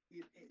 Or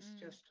it's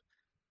just,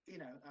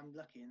 I'm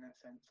lucky in that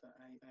sense that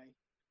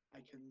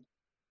I can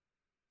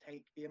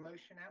take the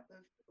emotion out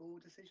of all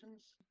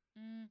decisions.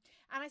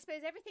 And I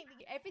suppose everything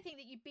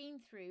that you've been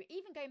through,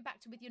 even going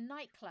back to with your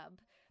nightclub,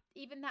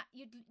 even that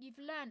you've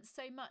learned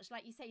so much,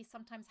 like you say,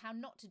 sometimes how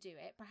not to do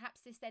it.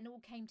 Perhaps this then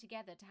all came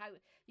together to how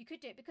you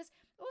could do it, because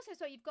also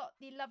so you've got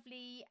the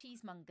lovely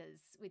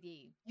cheesemongers with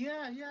you.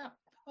 Yeah.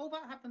 Oh,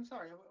 that happened.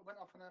 Sorry, I went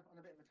off on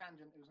a bit of a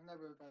tangent. It was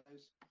another of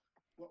those,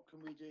 what can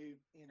we do?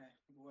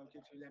 Well,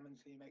 give 2 lemons,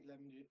 so you make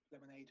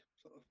lemonade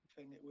sort of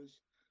thing. It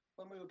was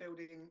when we were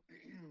building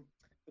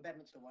the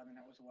Bedminster one, and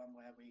that was the one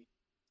where everything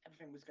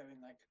was going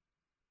like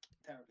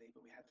terribly,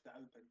 but we had to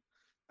open,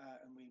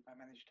 and I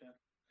managed to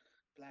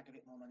blag a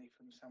bit more money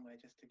from somewhere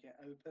just to get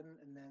open.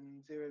 And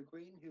then Zero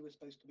Green, who was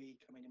supposed to be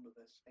coming in with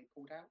us, they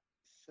pulled out.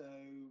 So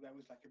that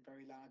was like a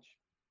very large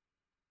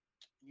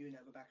unit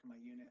at the back of my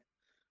unit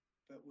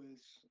that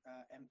was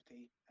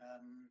empty.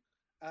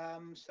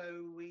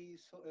 So we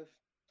sort of,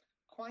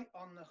 quite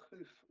on the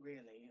hoof,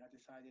 really, I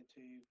decided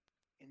to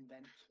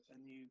invent a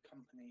new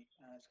company.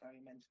 So I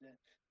invented a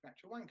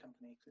natural wine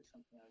company because it's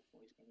something I've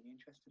always been really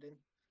interested in.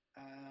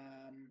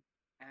 And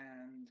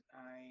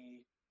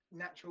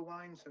natural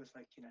wine, so it's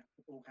like,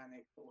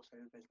 organic, but also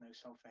there's no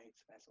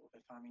sulfates. There's sort of the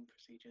farming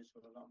procedures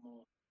with a lot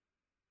more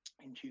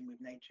in tune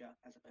with nature,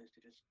 as opposed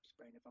to just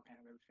spraying the fuck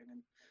out of everything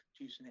and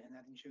juicing it and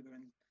adding sugar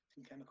and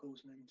some chemicals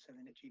and then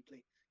selling it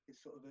cheaply.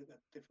 It's sort of a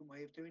different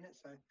way of doing it.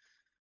 So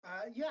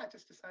I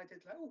just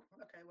decided, like, oh,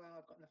 okay, well,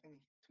 I've got nothing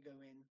to go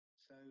in.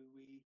 So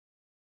we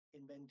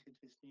invented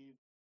this new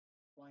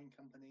wine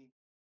company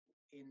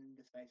in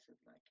the space of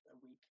like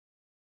a week,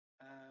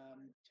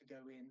 to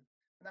go in.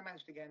 And I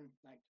managed, again,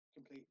 like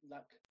complete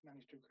luck,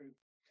 managed to recruit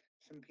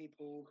some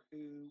people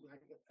who,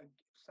 like,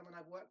 someone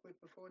I've worked with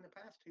before in the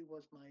past, who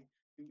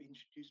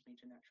introduced me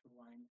to natural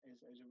wine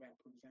as a rep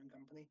with his own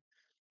company.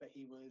 But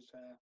he was,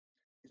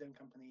 his own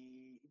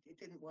company, it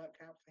didn't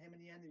work out for him in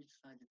the end. He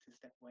decided to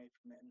step away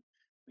from it and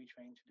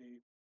retrain to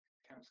do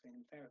counselling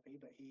and therapy.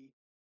 But he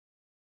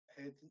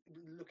had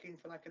looking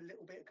for like a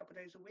couple of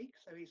days a week.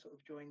 So he sort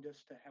of joined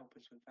us to help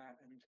us with that.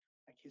 And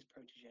like his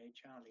protege,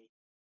 Charlie,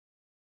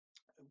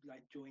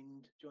 like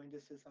joined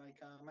us as like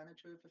our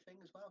manager of the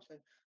thing as well. So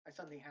I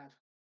suddenly had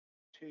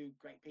two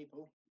great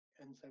people,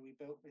 and so we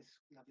built this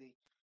lovely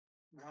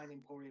wine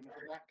emporium at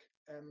the back,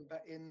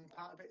 but in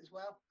part of it as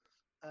well,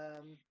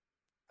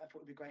 I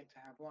thought it'd be great to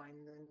have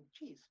wine and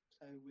cheese.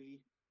 So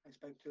I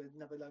spoke to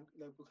another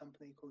local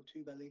company called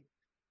Two Belly.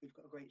 We've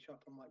got a great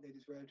shop on White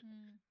Ladies Road,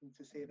 and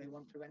to see if they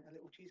want to rent a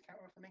little cheese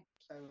counter for me.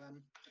 So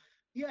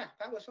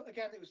that was,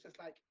 again, it was just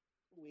like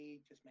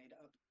we just made it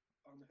up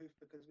on the hoof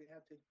because we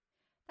had to.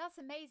 That's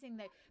amazing,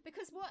 though,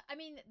 because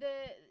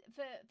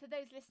for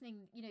those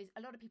listening,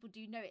 a lot of people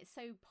do know it's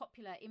so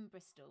popular in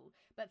Bristol,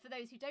 but for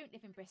those who don't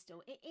live in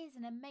Bristol, it is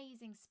an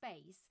amazing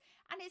space,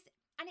 and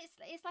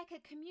it's like a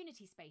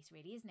community space,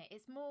 really, isn't it?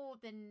 It's more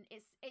than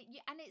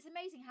and it's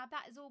amazing how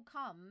that has all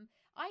come.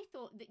 I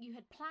thought that you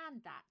had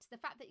planned that.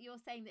 The fact that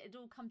you're saying that it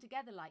all come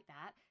together like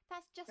that,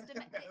 that's just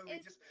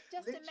it's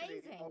just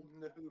amazing. On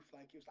the hoof,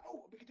 like, it was like,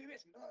 oh, we could do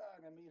this,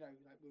 and then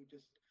like we would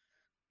just.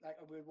 Like,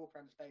 we would walk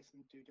around the space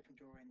and do different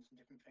drawings and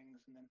different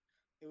things, and then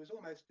it was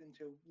almost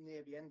until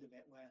near the end of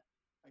it where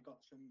I got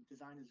some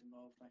designers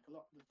involved. Like, a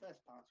lot of the first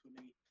parts were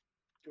me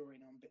drawing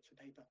on bits of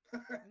paper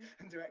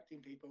and directing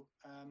people.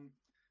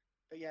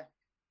 But yeah,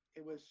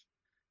 it was,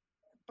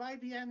 by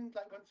the end,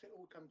 like, once it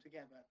all come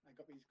together, I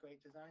got these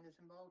great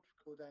designers involved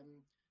called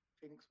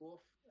Phoenix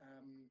Wharf.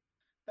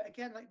 But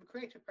again, like, the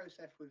creative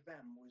process with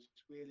them was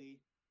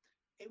really,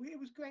 it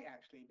was great,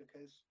 actually,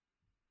 because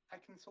I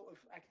can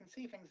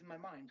see things in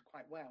my mind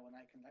quite well, and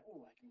I can I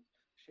can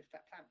shift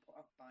that plant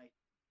pot up by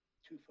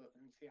 2 foot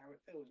and see how it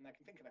feels, and I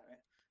can think about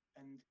it,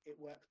 and it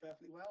works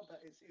perfectly well.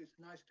 But it's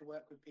nice to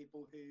work with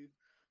people who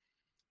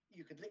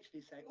you could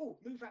literally say,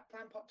 oh, move that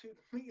plant pot 2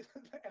 meters,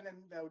 and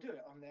then they'll do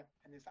it on there,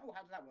 and it's like, oh,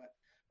 how does that work?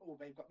 Oh,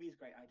 they've got these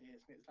great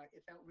ideas, and it's like,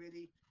 it felt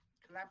really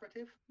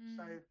collaborative.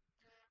 So,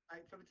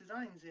 like, for the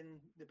designs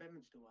in the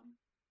Bedminster one,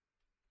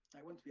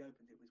 like, once we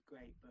opened, it was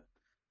great, but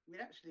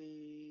we'd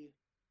actually.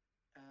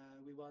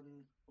 We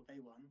won, or they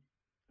won,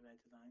 for their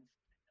designs.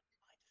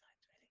 My designs,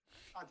 really.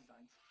 Our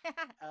designs.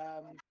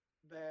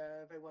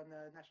 They won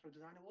the National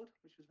Design Award,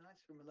 which was nice,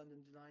 from the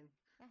London Design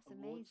That's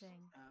Awards.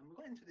 amazing. We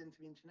got into the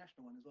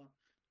international one as well.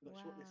 We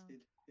got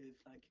shortlisted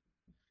as like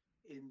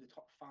in the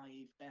top 5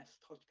 best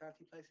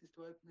hospitality places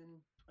to open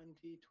in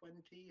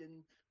 2020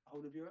 in the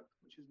whole of Europe,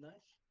 which was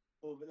nice.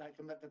 Or like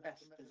the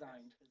best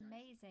designed.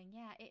 Amazing,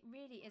 yeah, it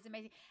really is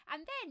amazing.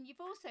 And then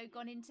you've also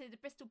gone into the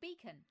Bristol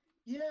Beacon.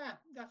 Yeah,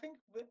 I think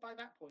by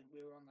that point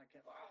we were on like a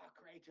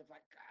creative,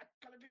 like,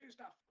 gotta do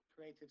stuff,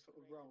 creative sort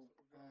of role.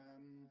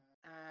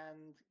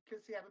 And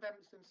because the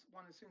Bedminster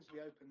one, as soon as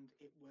we opened,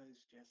 it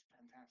was just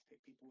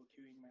fantastic. People were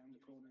queuing around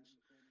the corners,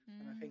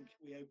 and I think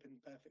we opened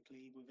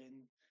perfectly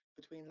between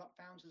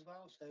lockdowns as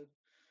well. So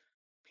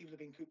people have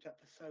been cooped up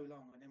for so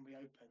long, and then we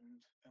opened,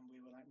 and we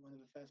were like one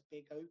of the first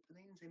big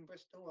openings in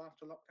Bristol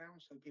after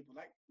lockdown. So people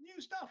like, new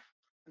stuff,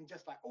 and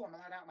just like, oh, I'm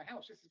allowed out of my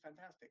house. This is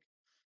fantastic.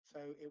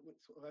 So it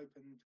sort of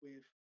opened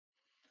with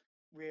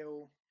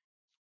real,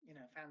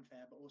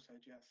 fanfare, but also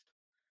just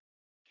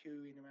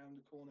queuing around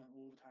the corner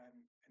all the time.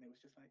 And it was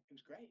just like, it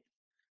was great,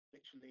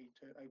 literally,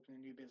 to open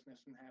a new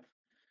business and have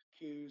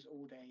queues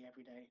all day,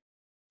 every day.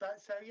 But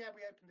so, yeah,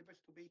 we opened the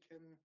Bristol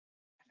Beacon.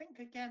 I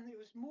think, again,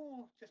 it was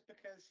more just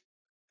because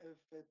of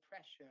the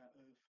pressure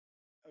of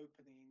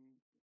opening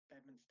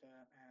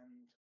Bedminster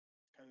and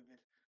COVID,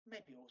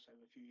 maybe also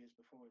a few years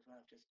before as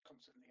well, just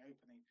constantly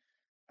opening.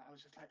 I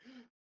was just like,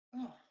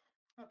 oh,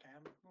 okay,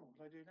 what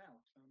do I do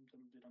now? So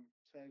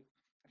So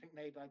I think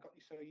maybe I got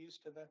so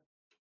used to the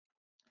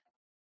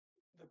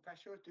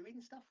pressure of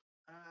doing stuff,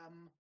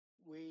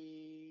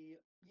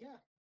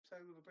 So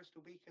with a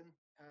Bristol Beacon,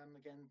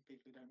 again,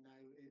 people who don't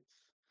know,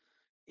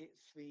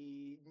 it's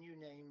the new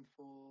name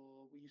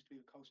for, we used to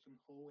be the Colston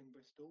Hall in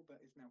Bristol, but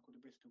it's now called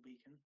the Bristol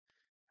Beacon.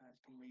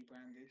 It's been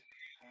rebranded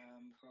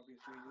for obvious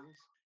reasons.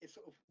 It's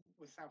sort of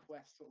was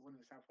Southwest, sort of one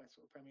of the Southwest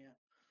sort of premier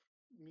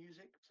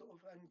music sort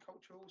of and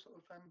cultural sort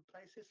of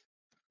places.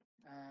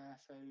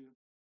 So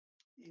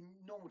in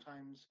normal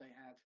times they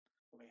have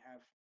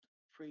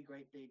 3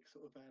 great big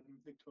sort of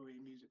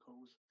Victorian music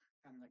halls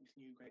and like this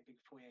new great big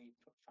foyer,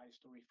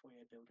 5-story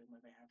foyer building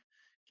where they have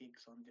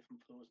gigs on different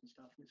floors and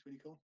stuff, and it's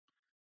really cool.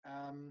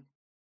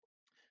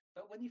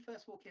 But when you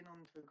first walk in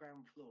onto the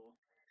ground floor,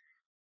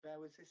 there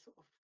was this sort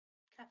of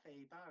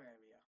cafe bar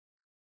area,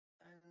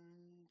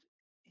 and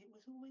it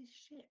was always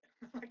shit.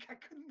 Like I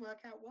couldn't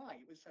work out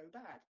why it was so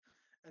bad,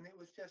 and it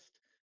was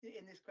just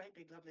in this great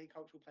big lovely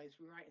cultural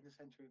place right in the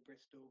centre of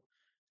Bristol.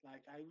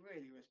 Like I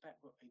really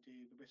respect what they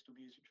do, the Bristol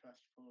Music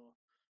Trust, for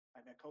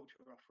like their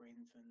cultural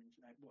offerings and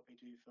like what they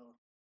do for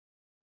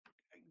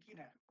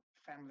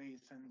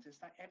families and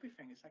just like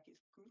everything. It's like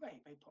it's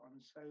great. They put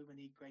on so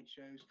many great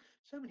shows,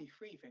 so many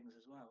free things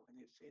as well, and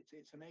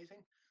it's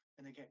amazing.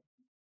 And they get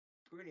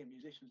brilliant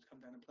musicians to come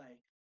down and play.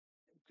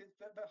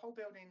 The whole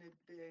building,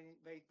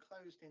 they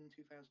closed in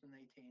 2018.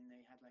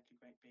 They had like a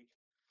great big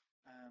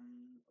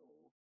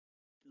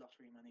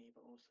lottery money,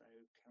 but also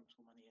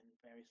council money and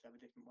various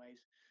other different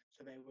ways.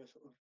 So they were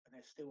sort of, and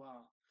they still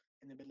are,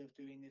 in the middle of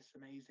doing this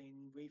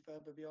amazing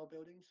refurb of the old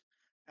buildings.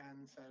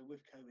 And so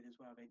with COVID as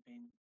well, they've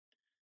been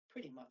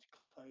pretty much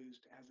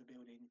closed as a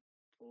building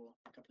for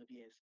a couple of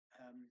years.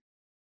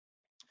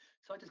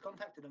 So I just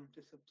contacted them,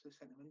 just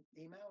sent them an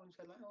email and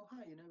said like, oh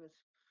hi,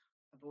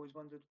 I've always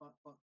wondered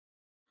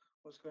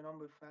what's going on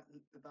with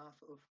the bar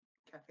sort of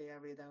cafe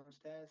area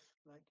downstairs.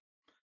 Like,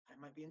 I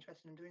might be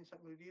interested in doing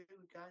something with you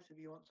guys if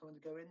you want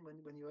someone to go in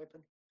when you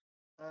open.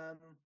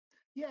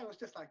 It was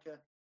just like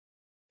a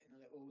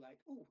little like,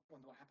 oh,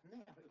 wonder what happened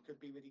there. It could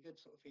be really good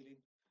sort of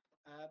feeling.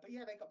 But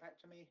yeah, they got back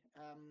to me,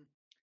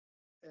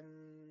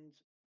 and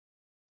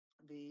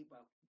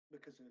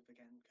because of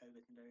again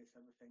COVID and various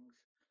other things,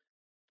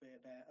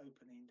 their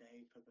opening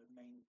day for the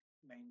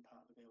main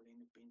part of the building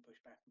has been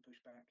pushed back and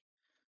pushed back,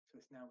 so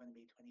it's now going to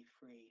be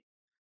 23.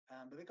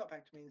 But they got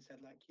back to me and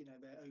said like,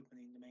 they're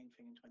opening the main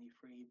thing in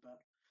 23,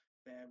 but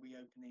they're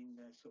reopening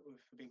the sort of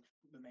the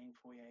main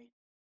foyer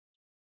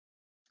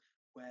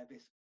where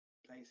this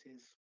place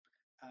is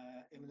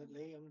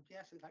imminently. And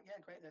yes, it's like, yeah,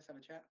 great, let's have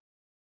a chat.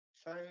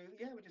 So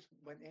yeah, we just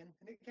went in,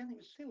 and again, it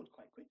was sealed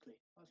quite quickly.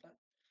 I was like,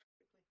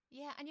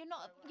 Yeah, and you're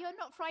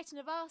not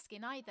frightened of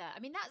asking either. I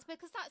mean, that's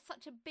because that's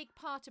such a big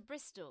part of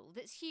Bristol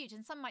that's huge.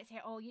 And some might say,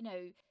 oh,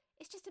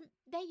 it's just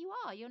there you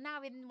are. You're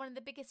now in one of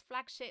the biggest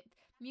flagship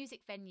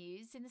music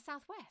venues in the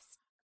Southwest.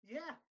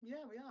 Yeah,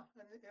 we are.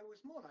 And it was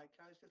more like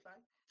I was just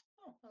like,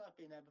 oh, well, I've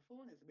been there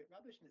before, and it's a bit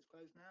rubbish, and it's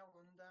closed now,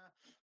 and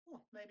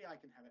maybe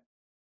I can have it.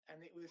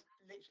 And it was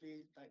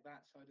literally like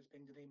that. So I just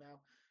pinged an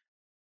email,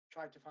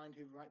 tried to find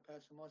who the right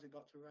person was. It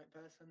got to the right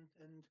person,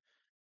 and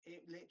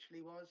it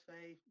literally was.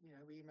 We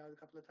emailed a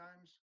couple of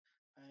times.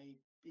 I,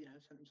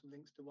 sent them some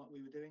links to what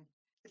we were doing.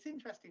 It's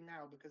interesting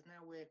now because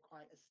now we're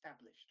quite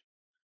established.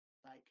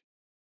 Like,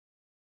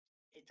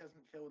 it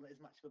doesn't feel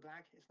as much of a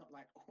blag. It's not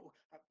like,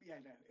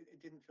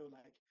 it didn't feel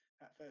like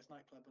that first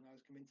nightclub when I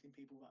was convincing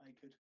people that I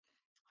could.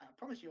 I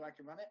promise you I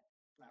can run it.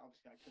 Like,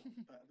 obviously I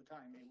couldn't, but at the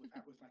time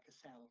that was like a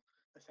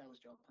sales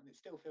job, and it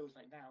still feels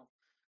like now.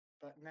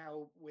 But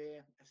now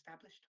we're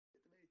established.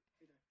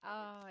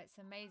 Oh, it's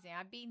amazing.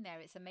 I've been there.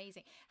 It's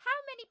amazing. How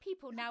many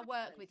people now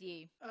work with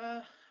you?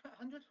 About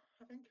 100,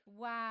 I think.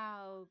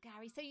 Wow,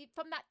 Gary. So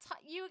from that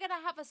time, you were going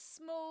to have a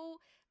small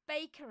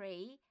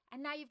bakery,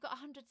 and now you've got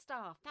 100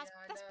 staff. That's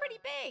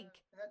pretty big.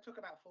 And that took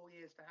about 4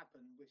 years to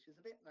happen, which is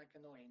a bit like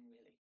annoying,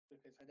 really,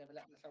 because I never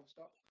let myself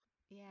stop.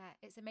 Yeah,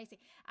 it's amazing.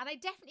 And I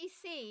definitely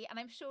see,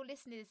 and I'm sure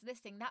listeners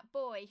listening, that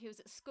boy who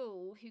was at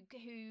school who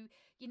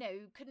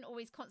couldn't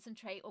always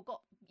concentrate or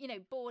got,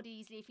 bored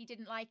easily if he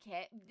didn't like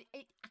it.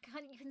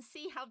 You can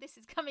see how this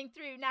is coming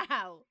through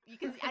now.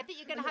 I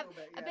think you're going to have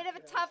a bit of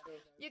a tough,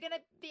 you're going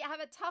to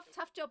have a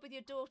tough job with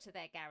your daughter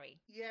there,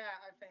 Gary. Yeah,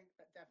 I think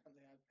that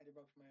definitely. I've had a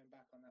rub from my own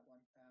back on that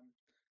one.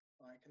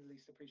 I can at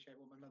least appreciate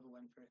what my mother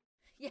went through.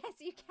 Yes,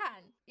 you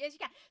can. Yes,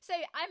 you can. So,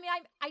 I mean,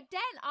 I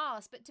daren't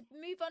ask, but to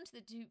move on to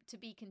the to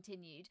be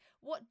continued,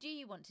 what do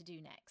you want to do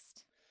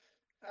next?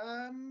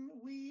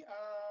 We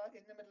are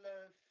in the middle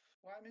of.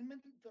 Well, I'm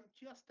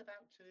just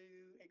about to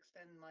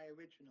extend my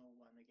original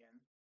one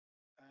again,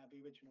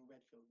 the original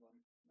Redfield one.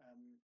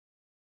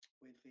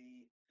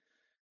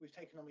 We've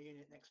taken on the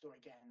unit next door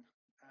again,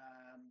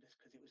 just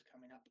because it was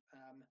coming up.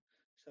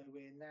 So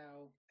we're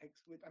now.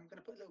 I'm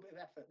going to put a little bit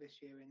of effort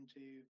this year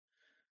into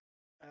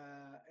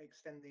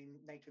extending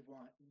Native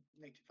Vine,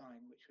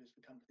 which was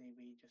the company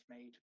we just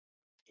made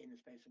in the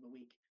space of a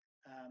week.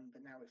 But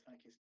now it's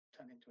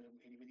turned into a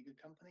really, really good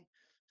company.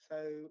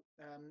 So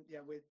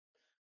we're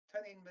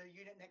turning the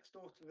unit next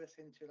door to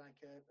us into like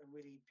a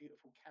really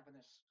beautiful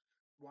cavernous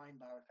wine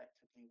bar,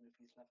 effectively, with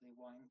these lovely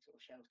wine sort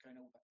of shelves going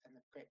all, and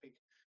a great big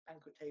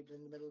banquet table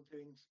in the middle,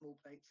 doing small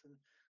plates and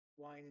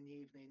wine in the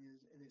evening,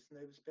 and it's an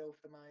overspill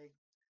for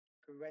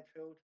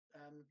Redfield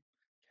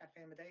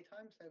cafe in the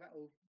daytime. So that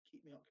will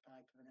keep me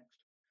occupied for the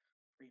next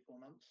 3-4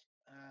 months.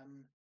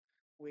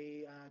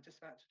 We are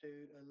just about to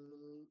do a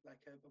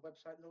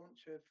website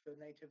launch for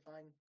Native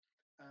Vine.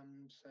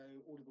 So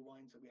all of the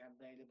wines that we have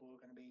available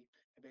are going to be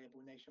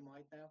available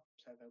nationwide now.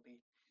 So they'll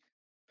be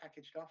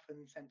packaged off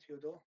and sent to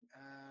your door.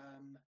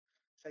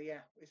 So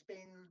yeah, it's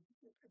been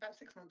about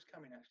 6 months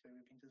coming. Actually,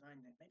 we've been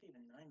designing it, maybe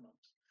even 9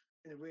 months.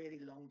 It's been a really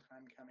long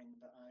time coming,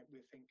 but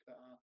we think that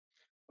our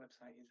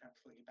website is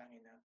absolutely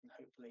banging now, and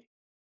hopefully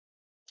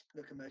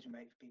the conversion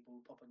rate for people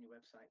who pop on your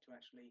website to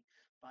actually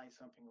buy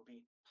something will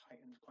be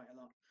heightened quite a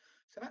lot.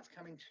 So that's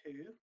coming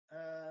too.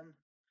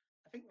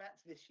 I think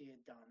that's this year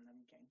done.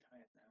 I'm getting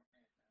tired now.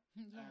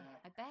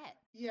 Yeah, I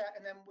bet. Yeah,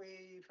 and then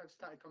I've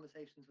started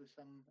conversations with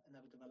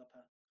another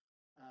developer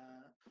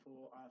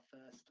for our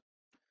first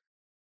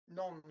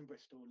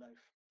non-Bristol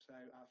loaf. So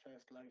our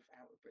first loaf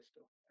out of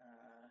Bristol.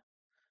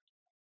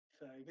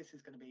 So this is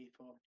going to be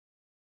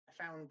I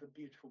found a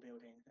beautiful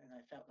building, and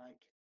I felt when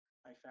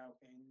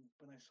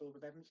I saw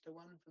the Bedminster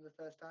one for the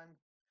first time.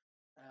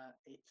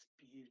 It's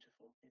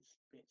beautiful. It's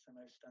the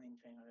most stunning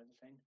thing I've ever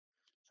seen.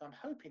 So I'm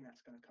hoping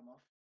that's going to come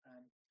off.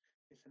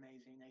 This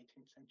amazing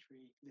 18th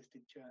century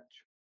listed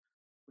church,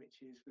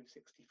 which is with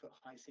 60-foot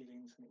high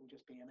ceilings, and it will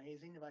just be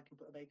amazing if I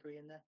can put a bakery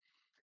in there.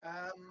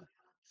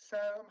 So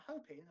I'm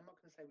hoping. I'm not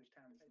going to say which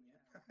town it's in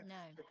yet,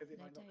 No, because it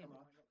no, might not don't. come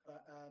off.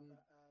 But I'm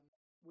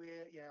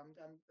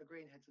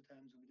agreeing heads of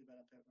terms with the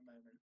developer at the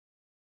moment.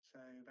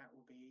 So that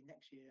will be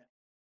next year's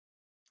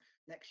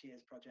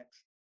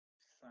projects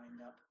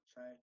signed up. So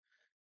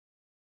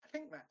I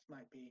think that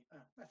might be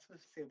that's the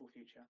foreseeable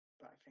future.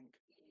 But I think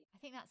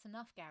that's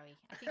enough, Gary.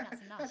 I think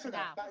that's enough that's for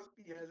enough. now.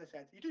 Yeah, as I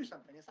said, you do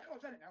something. It's like,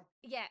 oh, I've done it now.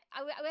 Yeah,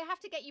 we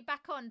have to get you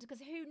back on, because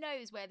who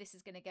knows where this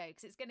is going to go?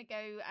 Because it's going to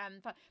go.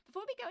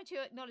 Before we go into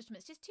your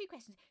acknowledgements, just 2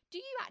 questions.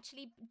 Do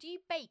you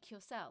bake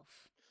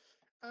yourself?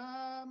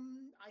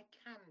 I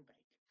can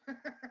bake,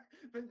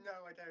 but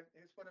no, I don't.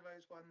 It's one of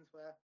those ones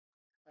where,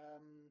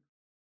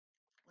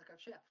 like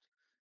I've chefed,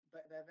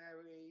 but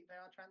they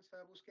are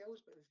transferable skills,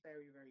 but it's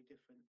very, very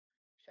different.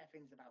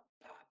 Chefing's about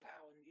pow,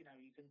 pow, and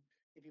you can,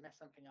 if you mess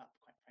something up,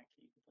 quite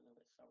frankly, you can put a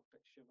little bit of salt, a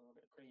bit of sugar, a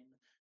bit of cream,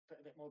 put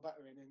a bit more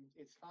butter in, and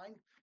it's fine.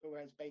 But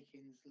whereas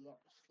baking's a lot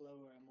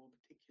slower and more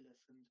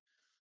meticulous, and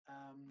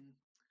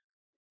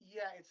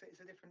yeah, it's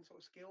a different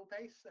sort of skill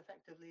base.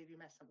 Effectively, if you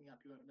mess something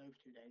up, you won't know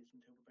for 2 days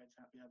until the bread's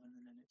out the oven,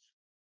 and then it's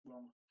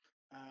wrong.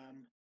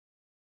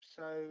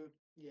 So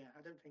yeah,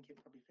 I don't think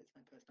it probably fits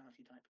my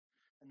personality type.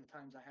 And the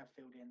times I have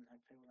filled in, I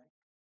feel like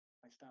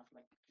my staff are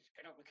like, just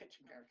get out the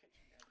kitchen, Gary.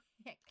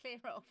 Yeah, clear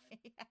off.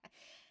 Yeah.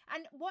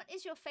 And what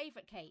is your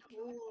favourite cake?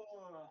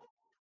 Oh,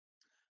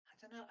 I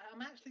don't know.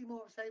 I'm actually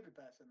more of a savoury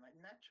person. Like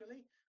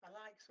naturally, I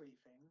like sweet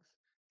things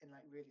in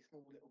like really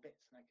small little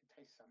bits, and I can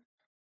taste some.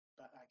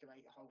 But I can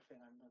eat a whole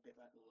thing. I'm a bit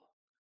like, oh.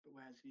 But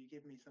whereas if you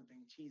give me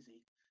something cheesy,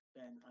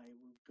 then I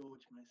will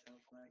gorge myself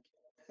like.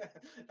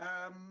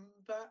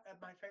 But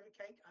my favourite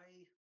cake,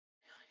 I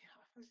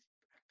was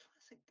a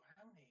classic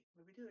brownie.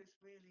 What we do is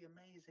really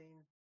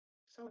amazing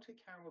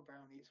salted caramel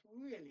brownie. It's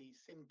really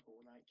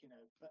simple,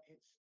 but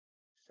it's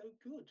so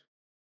good.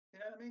 You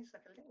know what I mean? It's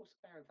like a little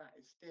spare of that.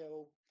 It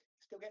still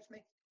gets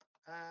me.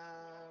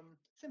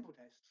 Simple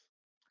tastes.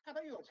 How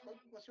about yours?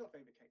 What's your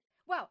favourite cake?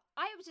 Well,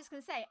 I was just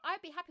going to say,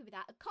 I'd be happy with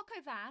that. A coq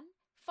au vin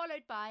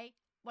followed by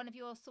one of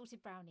your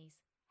salted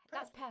brownies.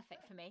 That's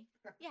perfect for me.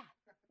 Yeah,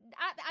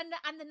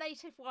 and the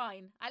native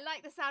wine. I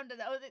like the sound of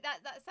that. Oh,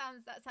 that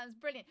sounds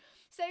brilliant.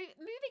 So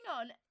moving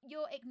on,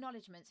 your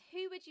acknowledgements.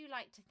 Who would you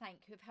like to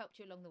thank who have helped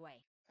you along the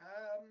way?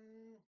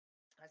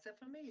 I said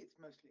for me,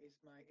 it's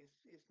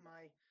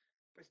my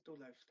Bristol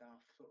Loaf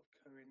staff, sort of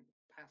current,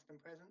 past, and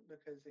present,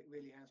 because it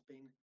really has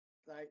been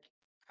like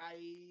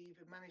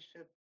I've managed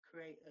to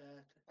create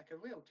a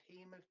real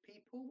team of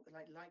people,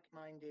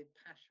 like-minded,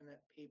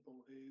 passionate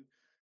people who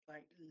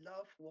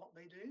love what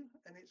they do,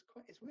 and it's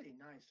really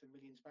nice and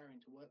really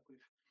inspiring to work with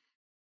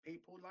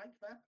people like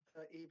that.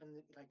 Even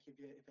like if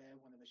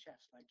they're one of the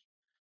chefs,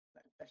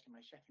 especially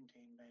my chefing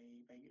team,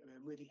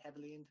 they're really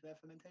heavily into their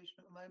fermentation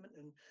at the moment,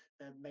 and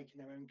they're making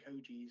their own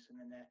kojis, and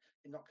then they're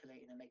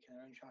inoculating and making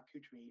their own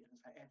charcuterie, and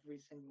it's like every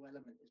single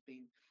element is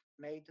being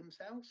made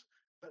themselves,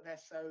 but they're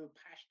so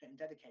passionate and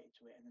dedicated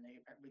to it, and then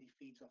that really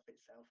feeds off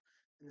itself.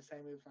 And the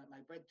same with like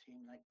my bread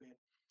team, like we're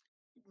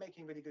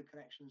making really good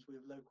connections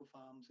with local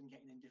farms and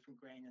getting in different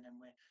grain, and then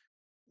we're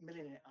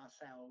milling it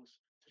ourselves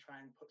to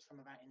try and put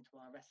some of that into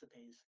our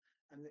recipes.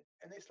 And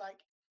it's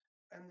like,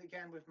 and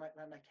again with my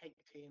cake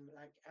team,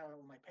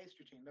 or my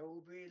pastry team, they're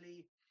all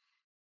really,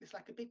 it's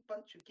like a big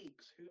bunch of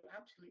geeks who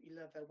absolutely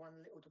love their one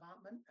little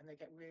department, and they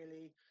get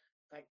really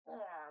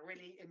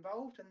really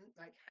involved and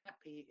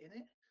happy in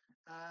it.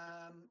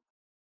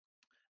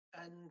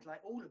 And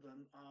all of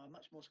them are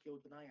much more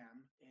skilled than I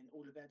am in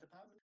all of their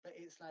departments. But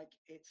it's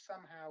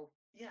somehow,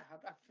 yeah, I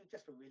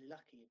just feel really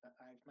lucky that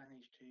I've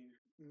managed to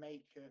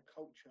make a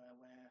culture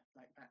where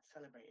that's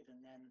celebrated,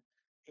 and then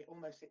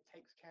it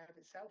takes care of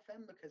itself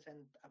then, because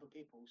then other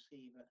people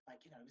see that,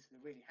 like, this is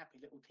a really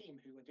happy little team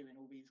who are doing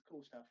all these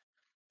cool stuff,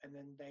 and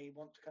then they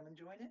want to come and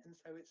join it. And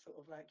so it's sort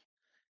of like,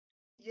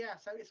 yeah,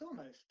 so it's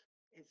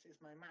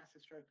my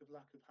massive stroke of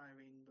luck of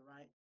hiring the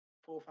right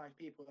 4 or 5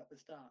 people at the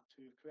start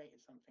to have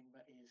created something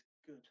that is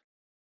good,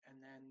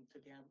 and then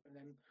and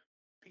then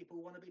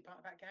people want to be part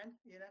of that gang.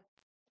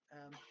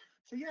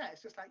 So yeah,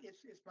 it's just like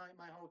it's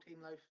my whole team,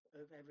 Loaf,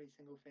 of every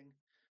single thing,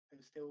 of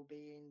still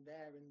being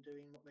there and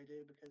doing what they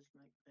do, because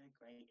like they're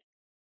great,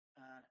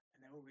 and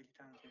they're all really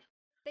talented.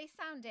 They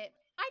sound it.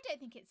 I don't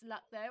think it's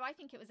luck though. I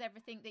think it was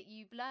everything that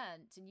you've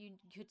learnt, and you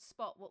could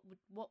spot what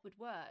would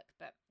work.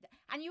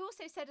 And you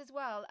also said as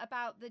well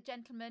about the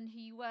gentleman who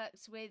you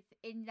worked with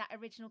in that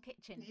original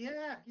kitchen.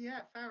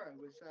 Yeah, Farrow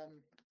was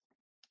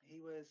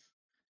he was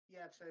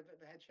so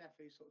the head chef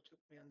who sort of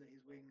took me under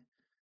his wing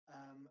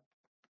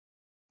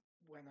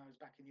when I was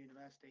back in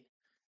university.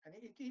 And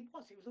he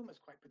was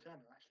almost quite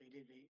paternal, actually.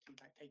 He'd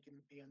like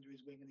taken me under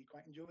his wing, and he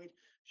quite enjoyed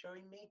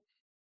showing me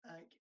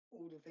like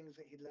all the things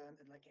that he'd learned,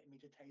 and like getting me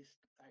to taste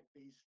like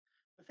the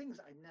things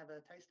that I'd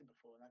never tasted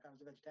before. Like, I was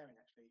a vegetarian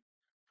actually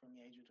from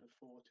the age of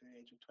 4 to the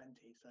age of 20.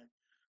 So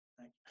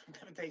like I've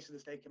never tasted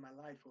a steak in my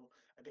life, or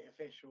a bit of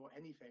fish, or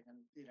anything.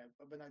 And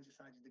but when I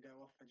decided to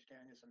go off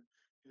vegetarianism,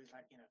 it was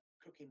like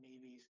cooking me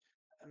these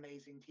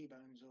amazing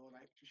T-bones, or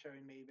like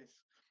showing me this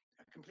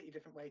a completely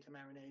different way to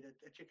marinate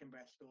a chicken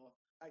breast, or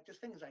like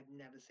just things I'd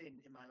never seen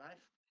in my life.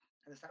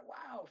 And it's like,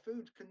 wow,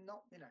 food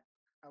cannot,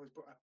 I was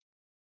brought up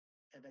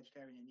a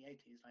vegetarian in the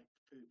 80s. Like,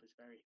 food was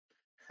very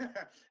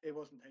it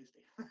wasn't tasty.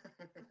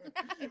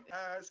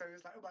 So it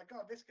was like, oh my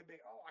god, this could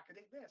be, I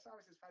could eat this,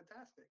 this is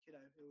fantastic. It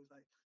was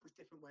like, there's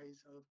different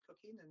ways of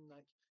cooking, and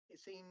like it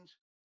seemed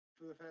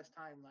for the first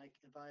time like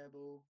a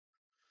viable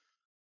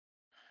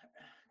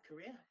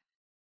career.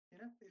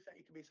 It's like,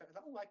 you could be like,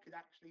 I could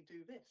actually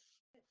do this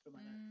for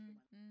my life.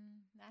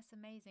 That's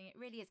amazing. It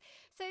really is.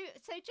 So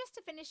just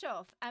to finish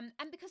off, and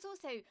because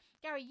also,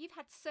 Gary, you've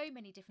had so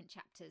many different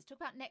chapters. Talk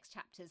about next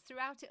chapters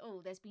throughout it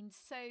all. There's been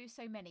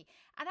so many,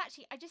 and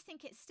actually, I just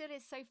think it still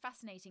is so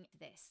fascinating,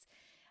 this.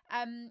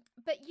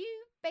 But you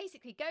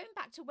basically, going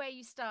back to where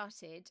you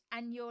started,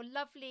 and your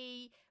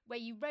lovely, where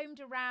you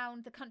roamed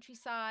around the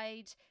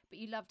countryside, but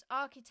you loved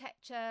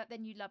architecture,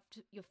 then you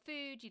loved your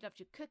food, you loved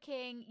your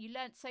cooking, you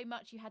learnt so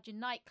much, you had your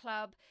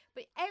nightclub,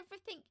 but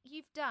everything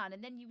you've done,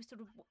 and then you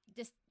sort of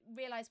just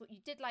realised what you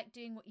did like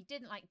doing, what you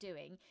didn't like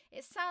doing.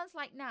 It sounds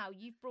like now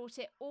you've brought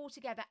it all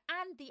together,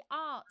 and the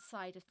art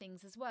side of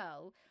things as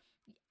well.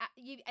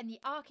 You and the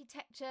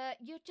architecture,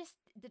 you're just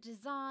the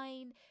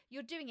design,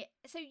 you're doing it.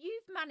 So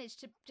you've managed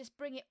to just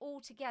bring it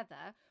all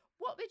together.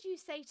 What would you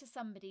say to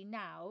somebody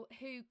now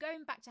who,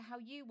 going back to how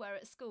you were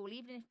at school,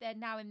 even if they're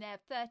now in their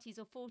 30s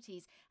or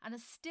 40s and are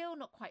still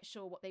not quite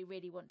sure what they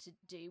really want to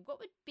do, what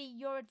would be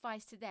your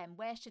advice to them?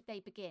 Where should they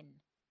begin?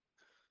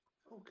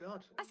 Oh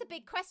God, that's a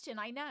big question,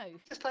 I know.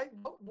 Just like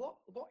what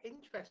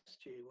interests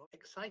you, what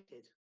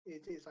excited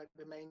is like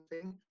the main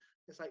thing.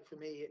 It's like, for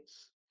me,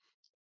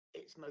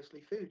 it's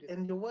mostly food.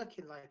 In your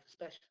working life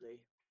especially,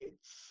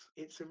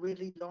 it's a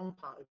really long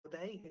part of the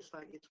day. It's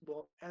like,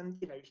 and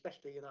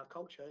especially in our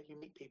culture, you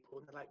meet people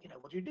and they're like,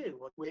 what do you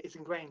do? It's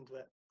ingrained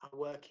that our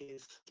work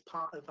is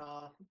part of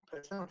our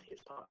personality.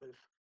 It's part of,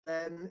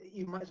 then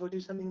you might as well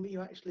do something that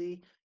you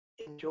actually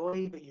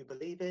enjoy, that you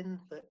believe in.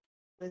 That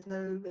there's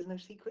no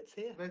secrets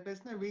here.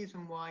 There's no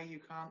reason why you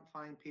can't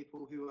find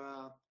people who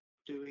are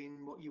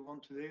doing what you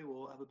want to do,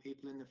 or other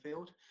people in the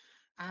field.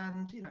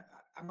 And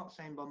I'm not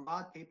saying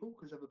bombard people,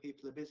 because other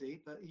people are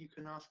busy, but you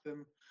can ask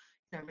them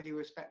really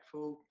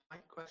respectful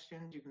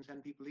questions. You can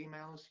send people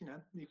emails.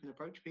 You can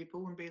approach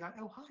people and be like,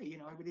 oh hi,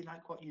 I really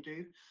like what you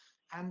do,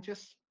 and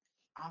just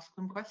ask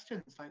them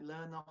questions, like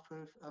learn off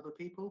of other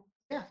people.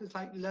 Yeah, it's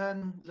like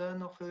learn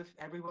off of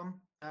everyone.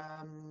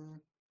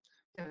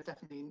 There's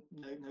definitely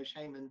no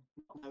shame in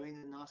not knowing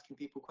and asking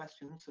people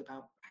questions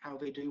about how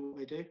they do what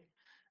they do.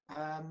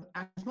 And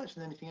as much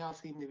as anything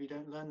else, even if you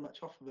don't learn much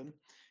off of them,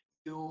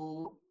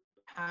 you'll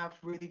have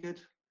really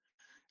good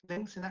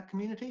links in that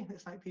community.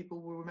 It's like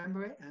people will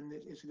remember it, and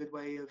it's a good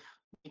way of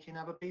meeting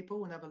other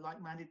people and other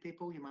like-minded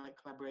people. You might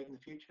collaborate in the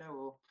future,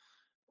 or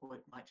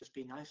it might just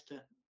be nice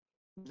to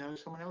know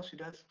someone else who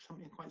does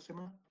something quite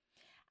similar.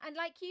 And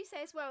like you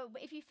say as well,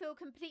 if you feel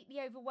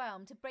completely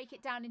overwhelmed, to break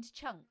it down into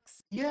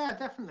chunks. Yeah,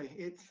 definitely.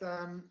 It's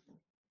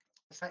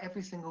like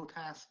every single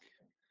task,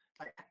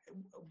 like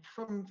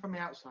from the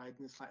outside,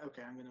 and it's like,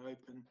 okay, I'm going to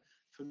open.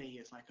 For me,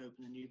 it's like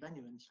open a new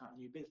venue and start a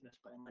new business,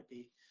 but it might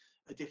be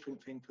a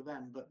different thing for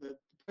them. But the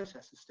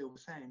process is still the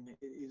same.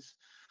 It is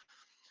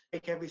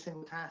take every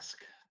single task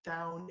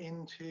down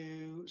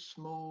into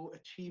small,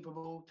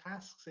 achievable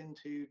tasks,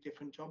 into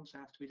different jobs that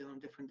have to be done on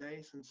different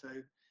days. And so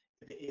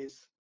if it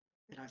is,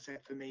 I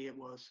said, for me, it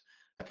was,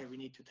 okay, we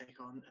need to take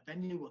on a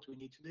venue. What do we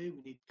need to do?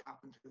 We need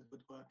carpenters,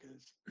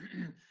 woodworkers,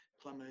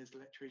 plumbers,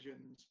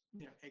 electricians,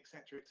 et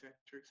cetera, et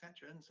cetera, et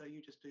cetera. And so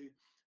you just do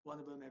one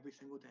of them every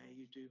single day.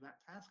 You do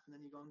that task, and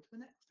then you go on to the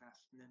next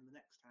task, and then the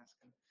next task.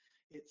 And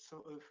it's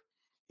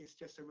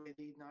just a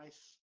really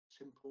nice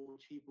simple,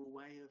 achievable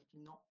way of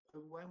not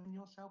overwhelming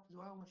yourself as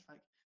well. It's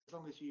like, as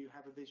long as you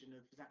have a vision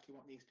of exactly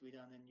what needs to be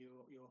done and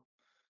you're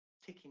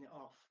ticking it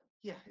off,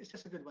 yeah, it's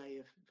just a good way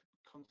of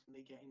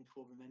constantly getting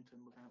forward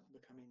momentum without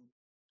becoming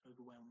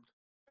overwhelmed.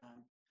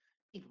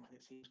 Even when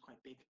it seems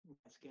quite big and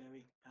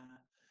scary,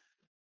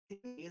 it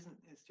really isn't.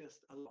 It's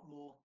just a lot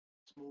more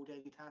small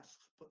daily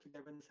tasks put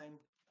together in the same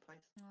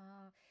place.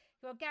 Oh.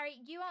 Well, Gary,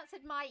 you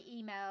answered my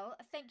email.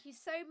 Thank you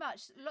so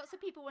much. Lots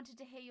of people wanted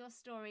to hear your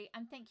story,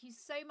 and thank you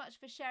so much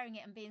for sharing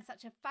it and being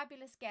such a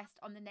fabulous guest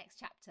on the next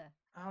chapter.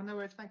 Oh, no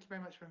worries. Thank you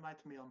very much for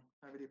inviting me on.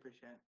 I really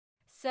appreciate it.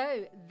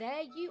 So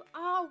there you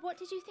are. What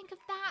did you think of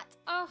that?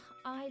 Oh,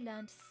 I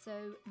learned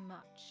so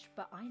much,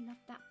 but I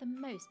loved that the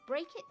most.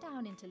 Break it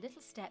down into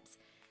little steps,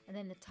 and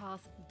then the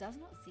task does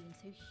not seem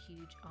so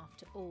huge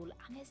after all.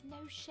 And there's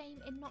no shame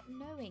in not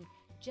knowing.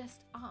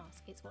 Just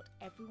ask. It's what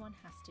everyone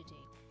has to do.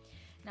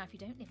 Now, if you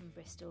don't live in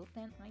Bristol,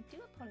 then I do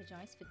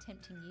apologise for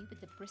tempting you with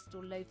the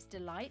Bristol Loaf's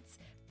delights,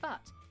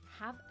 but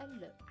have a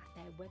look at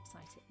their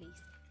website at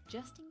least,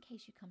 just in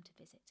case you come to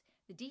visit.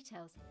 The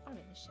details are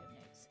in the show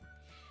notes.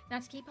 Now,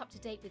 to keep up to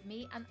date with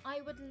me, and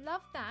I would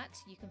love that,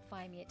 you can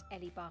find me at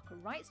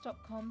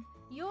elliebarkerwrites.com.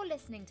 You're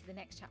listening to The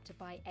Next Chapter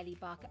by Ellie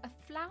Barker, a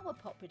flower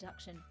pot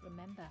production.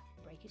 Remember,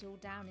 break it all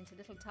down into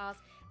little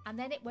tasks, and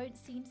then it won't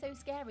seem so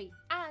scary.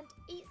 And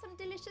eat some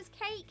delicious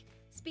cake.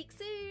 Speak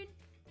soon.